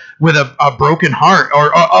a broken heart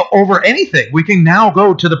or over anything. We can now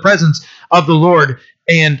go to the presence of the Lord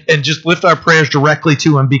and just lift our prayers directly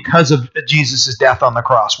to him because of Jesus' death on the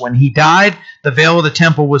cross. When he died, the veil of the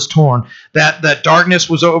temple was torn. That darkness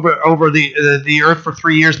was over the earth for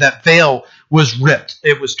 3 years. That veil was ripped.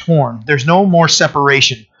 It was torn. There's no more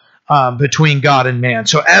separation between God and man.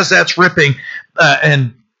 So as that's ripping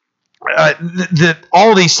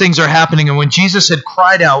all these things are happening, and when Jesus had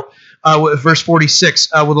cried out, verse 46,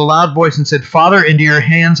 with a loud voice and said, "Father, into your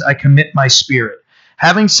hands I commit my spirit."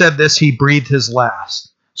 Having said this, he breathed his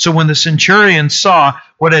last. So when the centurion saw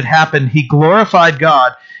what had happened, he glorified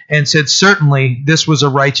God and said, "Certainly this was a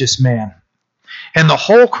righteous man." And the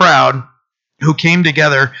whole crowd who came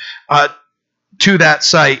together to that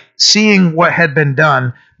sight, seeing what had been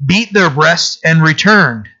done, beat their breasts and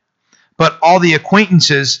returned. But all the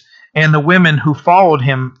acquaintances and the women who followed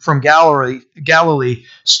him from Galilee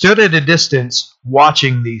stood at a distance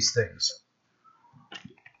watching these things.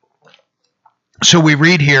 So we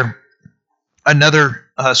read here another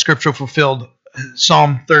scripture fulfilled,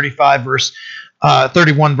 Psalm 31, verse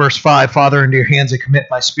 5, "Father, into your hands I commit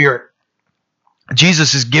my spirit."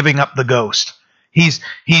 Jesus is giving up the ghost. He's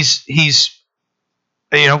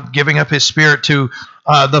giving up his spirit to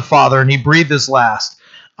the Father, and he breathed his last.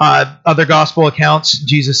 Other gospel accounts,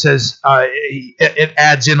 Jesus says it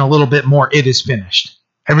adds in a little bit more. It is finished.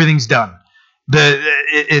 Everything's done.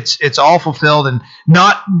 It's all fulfilled, and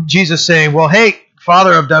not Jesus saying, "Well, hey,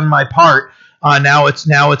 Father, I've done my part. Now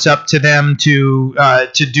it's up to them to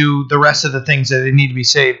do the rest of the things that they need to be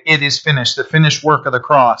saved." It is finished. The finished work of the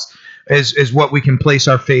cross is what we can place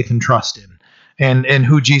our faith and trust in, and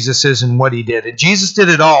who Jesus is and what he did. And Jesus did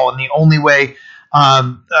it all in the only way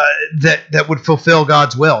that would fulfill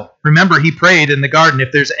God's will. Remember, he prayed in the garden,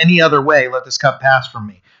 "If there's any other way, let this cup pass from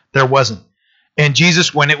me." There wasn't. And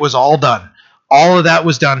Jesus, when it was all done, all of that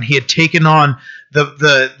was done, he had taken on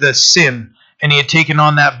the sin, and he had taken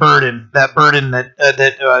on that burden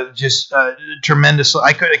that just tremendous.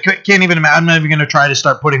 I can't even imagine. I'm not even going to try to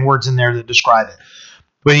start putting words in there to describe it.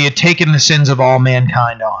 But he had taken the sins of all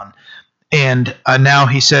mankind on. And now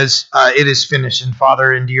he says, "It is finished, and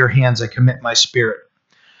Father, into your hands I commit my spirit."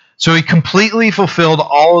 So he completely fulfilled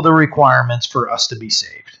all of the requirements for us to be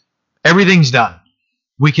saved. Everything's done.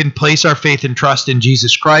 We can place our faith and trust in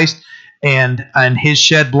Jesus Christ and his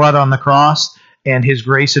shed blood on the cross and his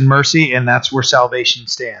grace and mercy, and that's where salvation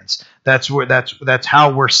stands. That's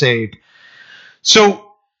how we're saved.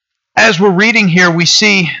 So as we're reading here, we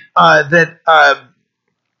see that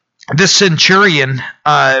this centurion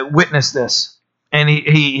witnessed this, And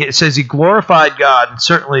it says he glorified God, and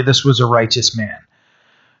certainly this was a righteous man.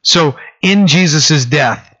 So in Jesus'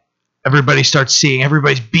 death, everybody starts seeing,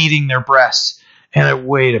 everybody's beating their breasts. And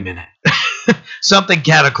wait a minute, something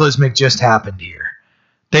cataclysmic just happened here.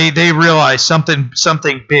 They realize something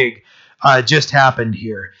big just happened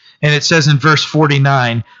here. And it says in verse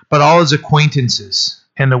 49, but all his acquaintances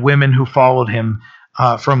and the women who followed him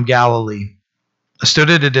from Galilee stood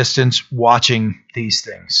at a distance watching these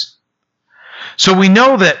things. So we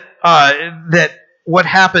know that what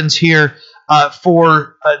happens here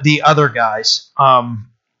for the other guys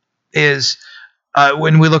is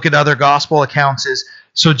when we look at other gospel accounts is,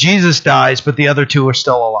 so Jesus dies, but the other two are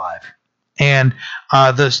still alive. And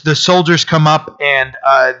the soldiers come up, and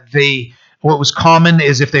what was common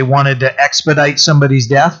is if they wanted to expedite somebody's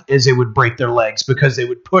death, is they would break their legs, because they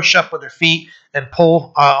would push up with their feet and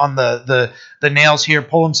pull on the nails here,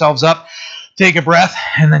 pull themselves up, take a breath,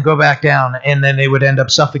 and then go back down. And then they would end up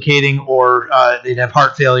suffocating, or they'd have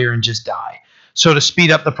heart failure and just die. So to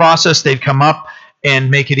speed up the process, they'd come up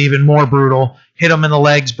and make it even more brutal, hit them in the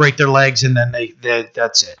legs, break their legs, and then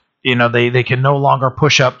that's it. They can no longer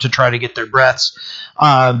push up to try to get their breaths.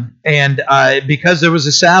 And because there was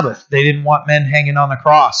a Sabbath, they didn't want men hanging on the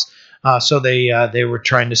cross. So they were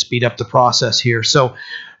trying to speed up the process here. So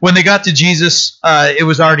when they got to Jesus, it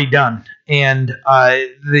was already done. And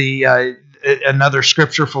another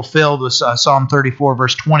scripture fulfilled was Psalm 34,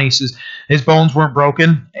 verse 20 says, his bones weren't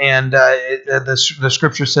broken. And the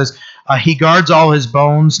scripture says, he guards all his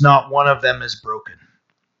bones, not one of them is broken.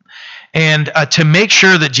 And to make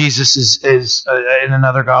sure that Jesus is in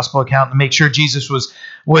another gospel account, to make sure Jesus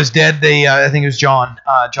was dead, I think it was John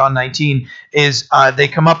 19, is they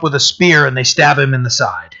come up with a spear and they stab him in the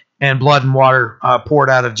side, and blood and water poured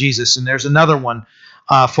out of Jesus. And there's another one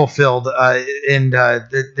fulfilled, and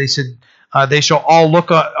they said, they shall all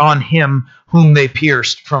look on him whom they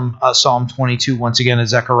pierced, from Psalm 22, once again in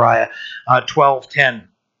Zechariah 12:10.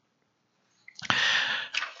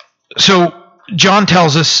 So John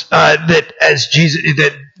tells us that as Jesus,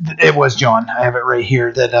 that it was John, I have it right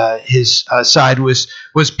here, that his side was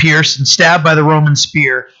pierced and stabbed by the Roman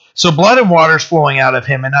spear. So blood and water is flowing out of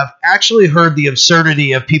him. And I've actually heard the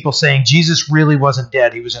absurdity of people saying Jesus really wasn't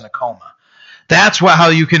dead; he was in a coma. That's how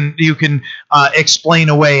you can explain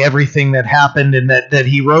away everything that happened, and that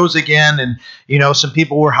he rose again. And some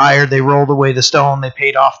people were hired; they rolled away the stone, they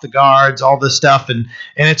paid off the guards, all this stuff, and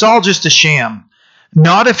it's all just a sham.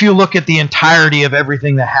 Not if you look at the entirety of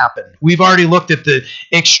everything that happened. We've already looked at the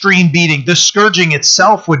extreme beating. The scourging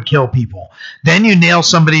itself would kill people. Then you nail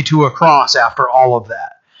somebody to a cross after all of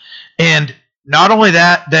that. And not only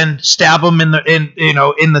that, then stab them in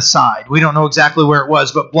the side. We don't know exactly where it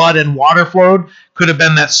was, but blood and water flowed. Could have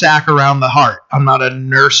been that sac around the heart. I'm not a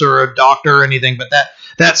nurse or a doctor or anything, but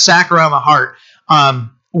that sac around the heart,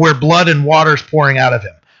 where blood and water is pouring out of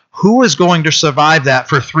him. Who is going to survive that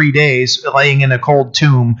for 3 days, laying in a cold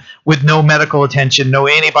tomb with no medical attention, no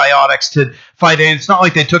antibiotics to fight it? It's not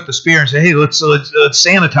like they took the spear and said, "Hey, let's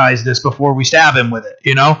sanitize this before we stab him with it."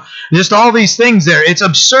 Just all these things there. It's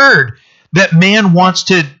absurd that man wants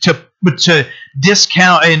to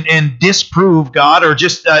discount and disprove God, or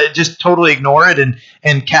just totally ignore it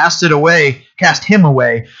and cast him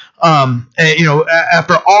away.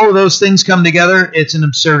 After all of those things come together, it's an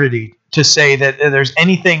absurdity to say that there's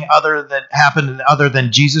anything that happened other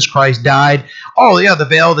than Jesus Christ died. Oh yeah, the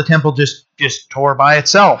veil of the temple just tore by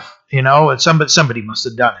itself. Somebody must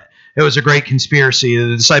have done it. It was a great conspiracy.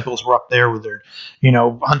 The disciples were up there with their,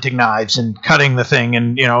 hunting knives and cutting the thing,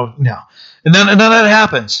 and no, and none of that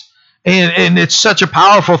happens. And it's such a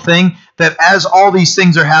powerful thing that as all these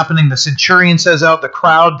things are happening, the centurion says out, the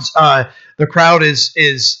crowd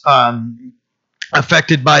is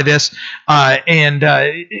affected by this,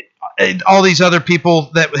 and all these other people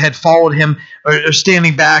that had followed him are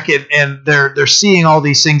standing back, and they're seeing all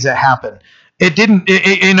these things that happen. It didn't,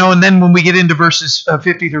 and then when we get into verses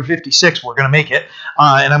 50 through 56, we're going to make it,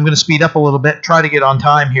 and I'm going to speed up a little bit, try to get on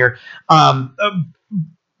time here.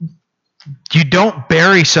 You don't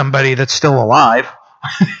bury somebody that's still alive,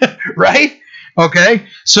 right? Okay,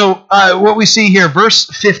 so what we see here, verse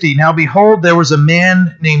 50, now behold, there was a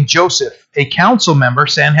man named Joseph, a council member,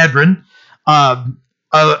 Sanhedrin, a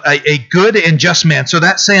good and just man. So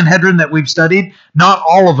that Sanhedrin that we've studied, not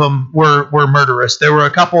all of them were murderous. There were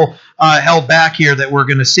a couple held back here that we're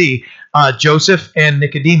going to see. Joseph and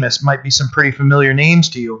Nicodemus might be some pretty familiar names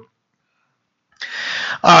to you.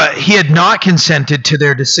 He had not consented to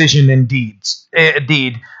their decision and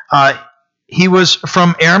deed. He was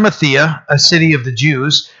from Arimathea, a city of the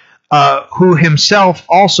Jews, who himself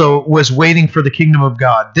also was waiting for the kingdom of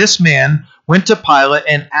God. This man went to Pilate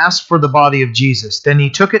and asked for the body of Jesus. Then he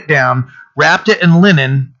took it down, wrapped it in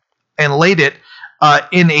linen, and laid it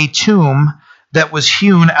in a tomb that was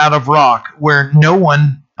hewn out of rock, where no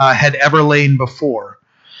one had ever lain before.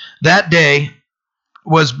 That day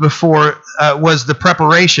was the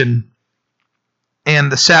preparation,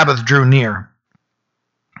 and the Sabbath drew near.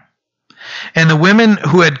 And the women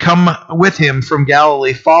who had come with him from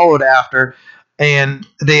Galilee followed after, and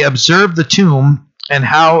they observed the tomb and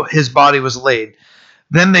how his body was laid.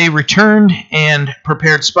 Then they returned and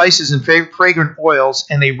prepared spices and fragrant oils,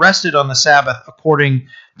 and they rested on the Sabbath according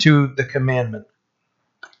to the commandment.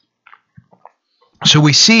 So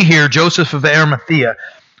we see here Joseph of Arimathea,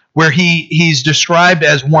 where he's described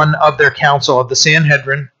as one of their council, of the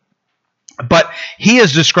Sanhedrin. But he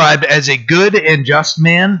is described as a good and just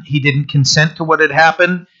man. He didn't consent to what had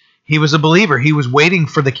happened. He was a believer. He was waiting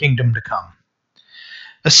for the kingdom to come.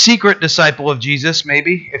 A secret disciple of Jesus,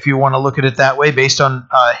 maybe, if you want to look at it that way, based on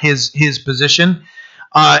his position.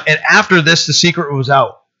 And after this, the secret was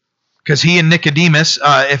out. Because he and Nicodemus,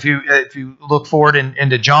 if you look forward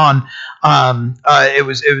into John, it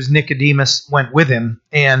was Nicodemus went with him,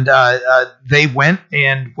 and they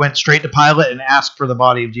went straight to Pilate and asked for the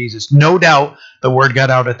body of Jesus. No doubt the word got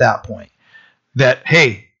out at that point that,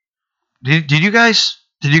 hey, did you guys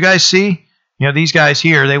see? These guys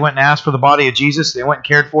here, they went and asked for the body of Jesus. They went and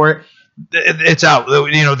cared for it. It's out.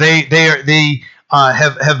 They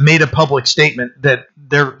have made a public statement that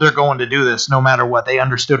they're going to do this no matter what. They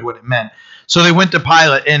understood what it meant. So they went to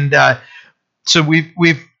Pilate, and so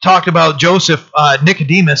we've talked about Joseph.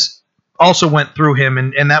 Nicodemus also went through him,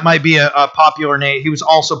 and that might be a popular name. He was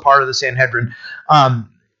also part of the Sanhedrin.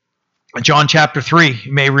 John chapter 3,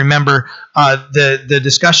 you may remember the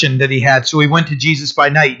discussion that he had. So he went to Jesus by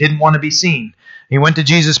night, didn't want to be seen. He went to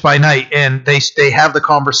Jesus by night, and they have the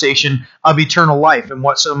conversation of eternal life and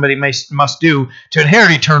what somebody must do to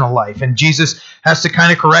inherit eternal life. And Jesus has to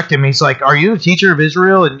kind of correct him. He's like, are you the teacher of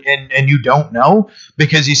Israel and you don't know?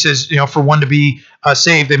 Because he says, for one to be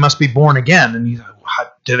saved, they must be born again. And he's like,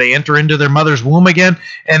 do they enter into their mother's womb again?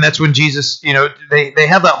 And that's when Jesus, they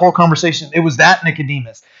have that whole conversation. It was that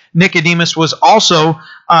Nicodemus. Nicodemus was also,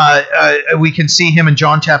 we can see him in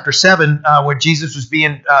John chapter 7, where Jesus was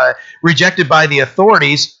being rejected by the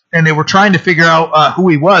authorities, and they were trying to figure out who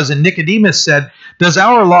he was. And Nicodemus said, does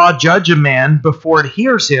our law judge a man before it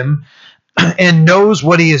hears him and knows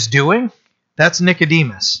what he is doing? That's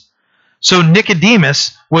Nicodemus. So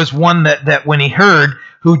Nicodemus was one that when he heard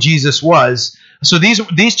who Jesus was, so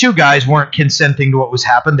these two guys weren't consenting to what was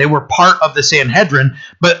happening. They were part of the Sanhedrin,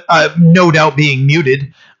 but no doubt being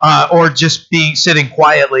muted or just sitting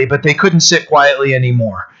quietly. But they couldn't sit quietly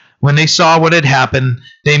anymore. When they saw what had happened,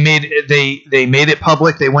 they made it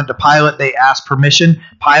public. They went to Pilate. They asked permission.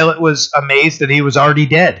 Pilate was amazed that he was already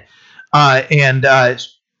dead. The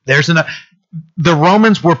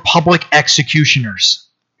Romans were public executioners.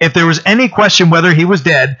 If there was any question whether he was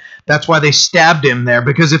dead, that's why they stabbed him there.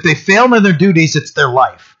 Because if they failed in their duties, it's their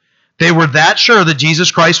life. They were that sure that Jesus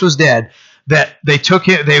Christ was dead that they took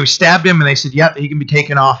him, they stabbed him, and they said, "Yep, he can be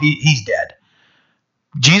taken off. He's dead."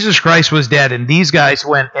 Jesus Christ was dead, and these guys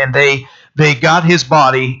went and they got his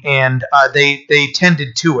body and they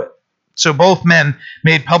tended to it. So both men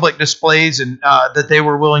made public displays and that they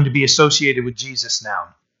were willing to be associated with Jesus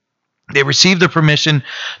now. They received the permission,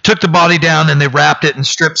 took the body down, and they wrapped it in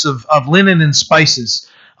strips of linen and spices.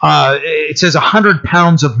 It says 100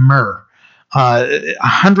 pounds of myrrh.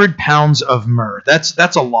 100 pounds of myrrh. That's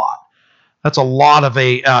a lot. That's a lot of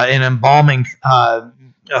an embalming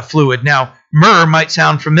fluid. Now, myrrh might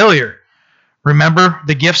sound familiar. Remember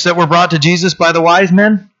the gifts that were brought to Jesus by the wise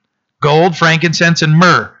men? Gold, frankincense, and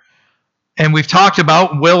myrrh. And we've talked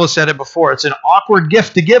about, Will has said it before, it's an awkward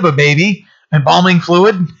gift to give a baby. Embalming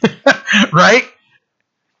fluid, right?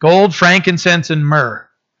 Gold, frankincense, and myrrh.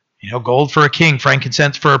 Gold for a king,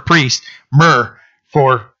 frankincense for a priest, myrrh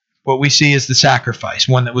for what we see as the sacrifice,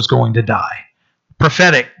 one that was going to die.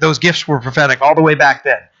 Prophetic, those gifts were prophetic all the way back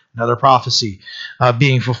then. Another prophecy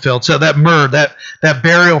being fulfilled. So that myrrh, that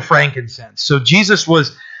burial frankincense. So Jesus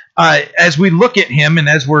was, as we look at him and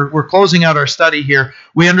as we're closing out our study here,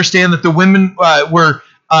 we understand that the women were...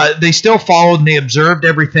 they still followed and they observed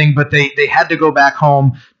everything, but they had to go back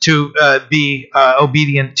home to be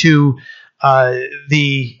obedient to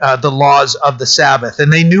the laws of the Sabbath.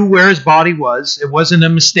 And they knew where his body was. It wasn't a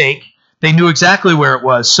mistake. They knew exactly where it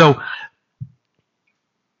was. So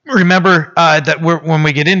remember that when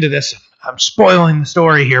we get into this, I'm spoiling the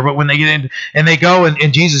story here, but when they get in and they go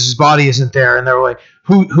and Jesus' body isn't there, and they're like,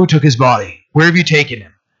 who took his body? Where have you taken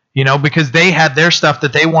him? because they had their stuff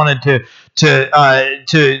that they wanted to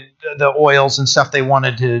the oils and stuff they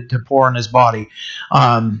wanted to pour in his body.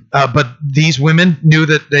 But these women knew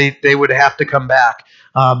that they would have to come back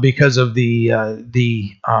because of the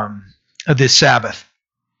this Sabbath.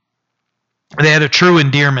 They had a true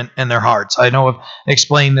endearment in their hearts. I know I've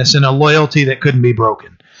explained this, in a loyalty that couldn't be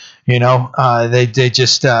broken. They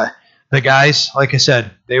just the guys, like I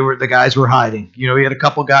said, the guys were hiding. We had a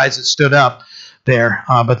couple guys that stood up there,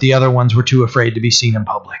 but the other ones were too afraid to be seen in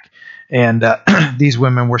public. And these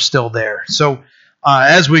women were still there. So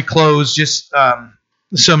as we close, just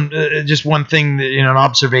just one thing, that, an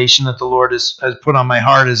observation that the Lord has put on my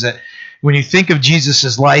heart is that when you think of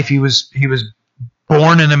Jesus' life, he was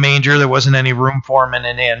born in a manger. There wasn't any room for him in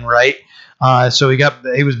an inn, right? So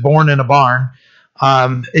he was born in a barn.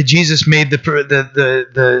 Jesus made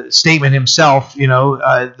the statement himself,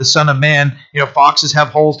 the Son of Man, foxes have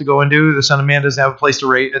holes to go into. The Son of Man doesn't have a place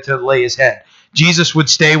to lay his head. Jesus would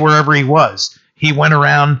stay wherever he was. He went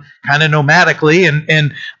around kind of nomadically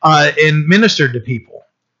and ministered to people.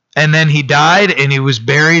 And then he died and he was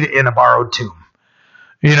buried in a borrowed tomb.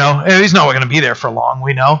 He's not going to be there for long,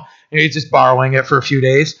 we know. He's just borrowing it for a few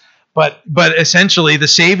days. But essentially, the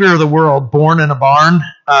Savior of the world, born in a barn,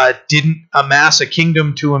 didn't amass a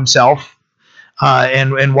kingdom to himself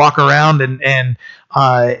and walk around and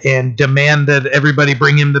demand that everybody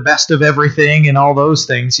bring him the best of everything and all those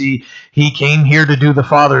things. He came here to do the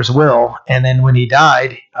Father's will, and then when he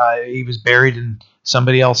died, he was buried in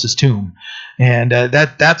somebody else's tomb, and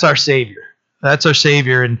that's our Savior. That's our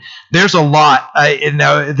Savior, and there's a lot.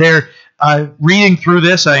 Reading through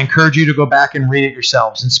this, I encourage you to go back and read it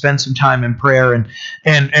yourselves and spend some time in prayer and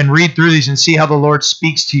read through these and see how the Lord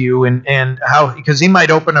speaks to you and how, because he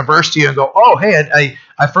might open a verse to you and go, oh, hey,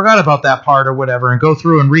 I forgot about that part or whatever, and go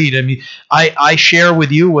through and read. I mean, I share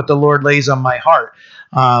with you what the Lord lays on my heart.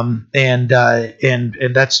 And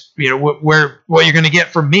that's, what you're going to get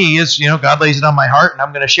from me is, God lays it on my heart and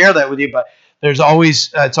I'm going to share that with you. But it's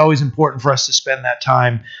always important for us to spend that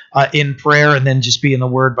time in prayer and then just be in the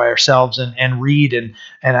Word by ourselves and read and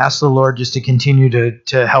ask the Lord just to continue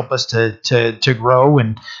to help us to grow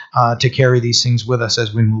and to carry these things with us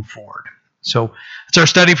as we move forward. So it's our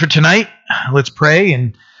study for tonight. Let's pray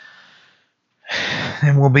and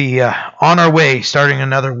we'll be on our way starting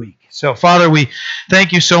another week. So Father, we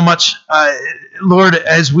thank you so much, Lord,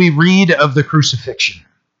 as we read of the crucifixion,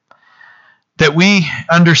 that we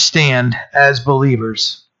understand as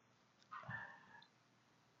believers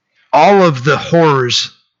all of the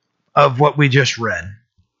horrors of what we just read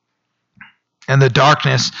and the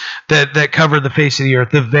darkness that covered the face of the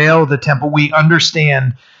earth, the veil of the temple. We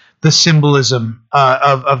understand the symbolism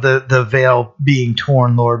of the veil being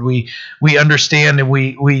torn, Lord. We understand and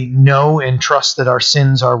we know and trust that our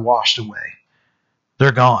sins are washed away.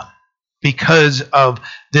 They're gone, because of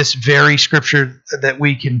this very scripture that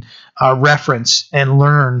we can reference and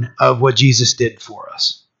learn of what Jesus did for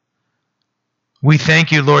us. We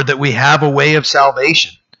thank you, Lord, that we have a way of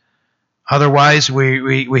salvation. Otherwise,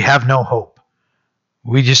 we have no hope.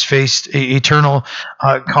 We just faced eternal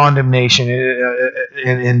condemnation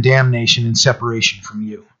and damnation and separation from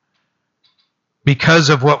you. Because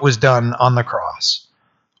of what was done on the cross,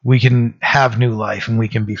 we can have new life and we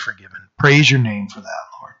can be forgiven. Praise your name for that,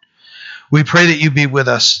 Lord. We pray that you be with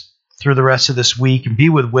us through the rest of this week and be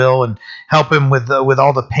with Will and help him with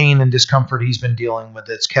all the pain and discomfort he's been dealing with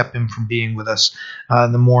that's kept him from being with us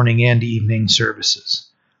in the morning and evening services.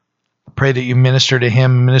 I pray that you minister to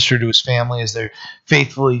him, minister to his family as they're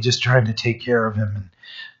faithfully just trying to take care of him. And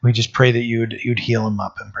we just pray that you'd heal him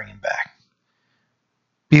up and bring him back.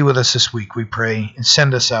 Be with us this week, we pray, and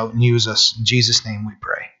send us out and use us. In Jesus' name we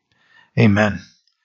pray. Amen.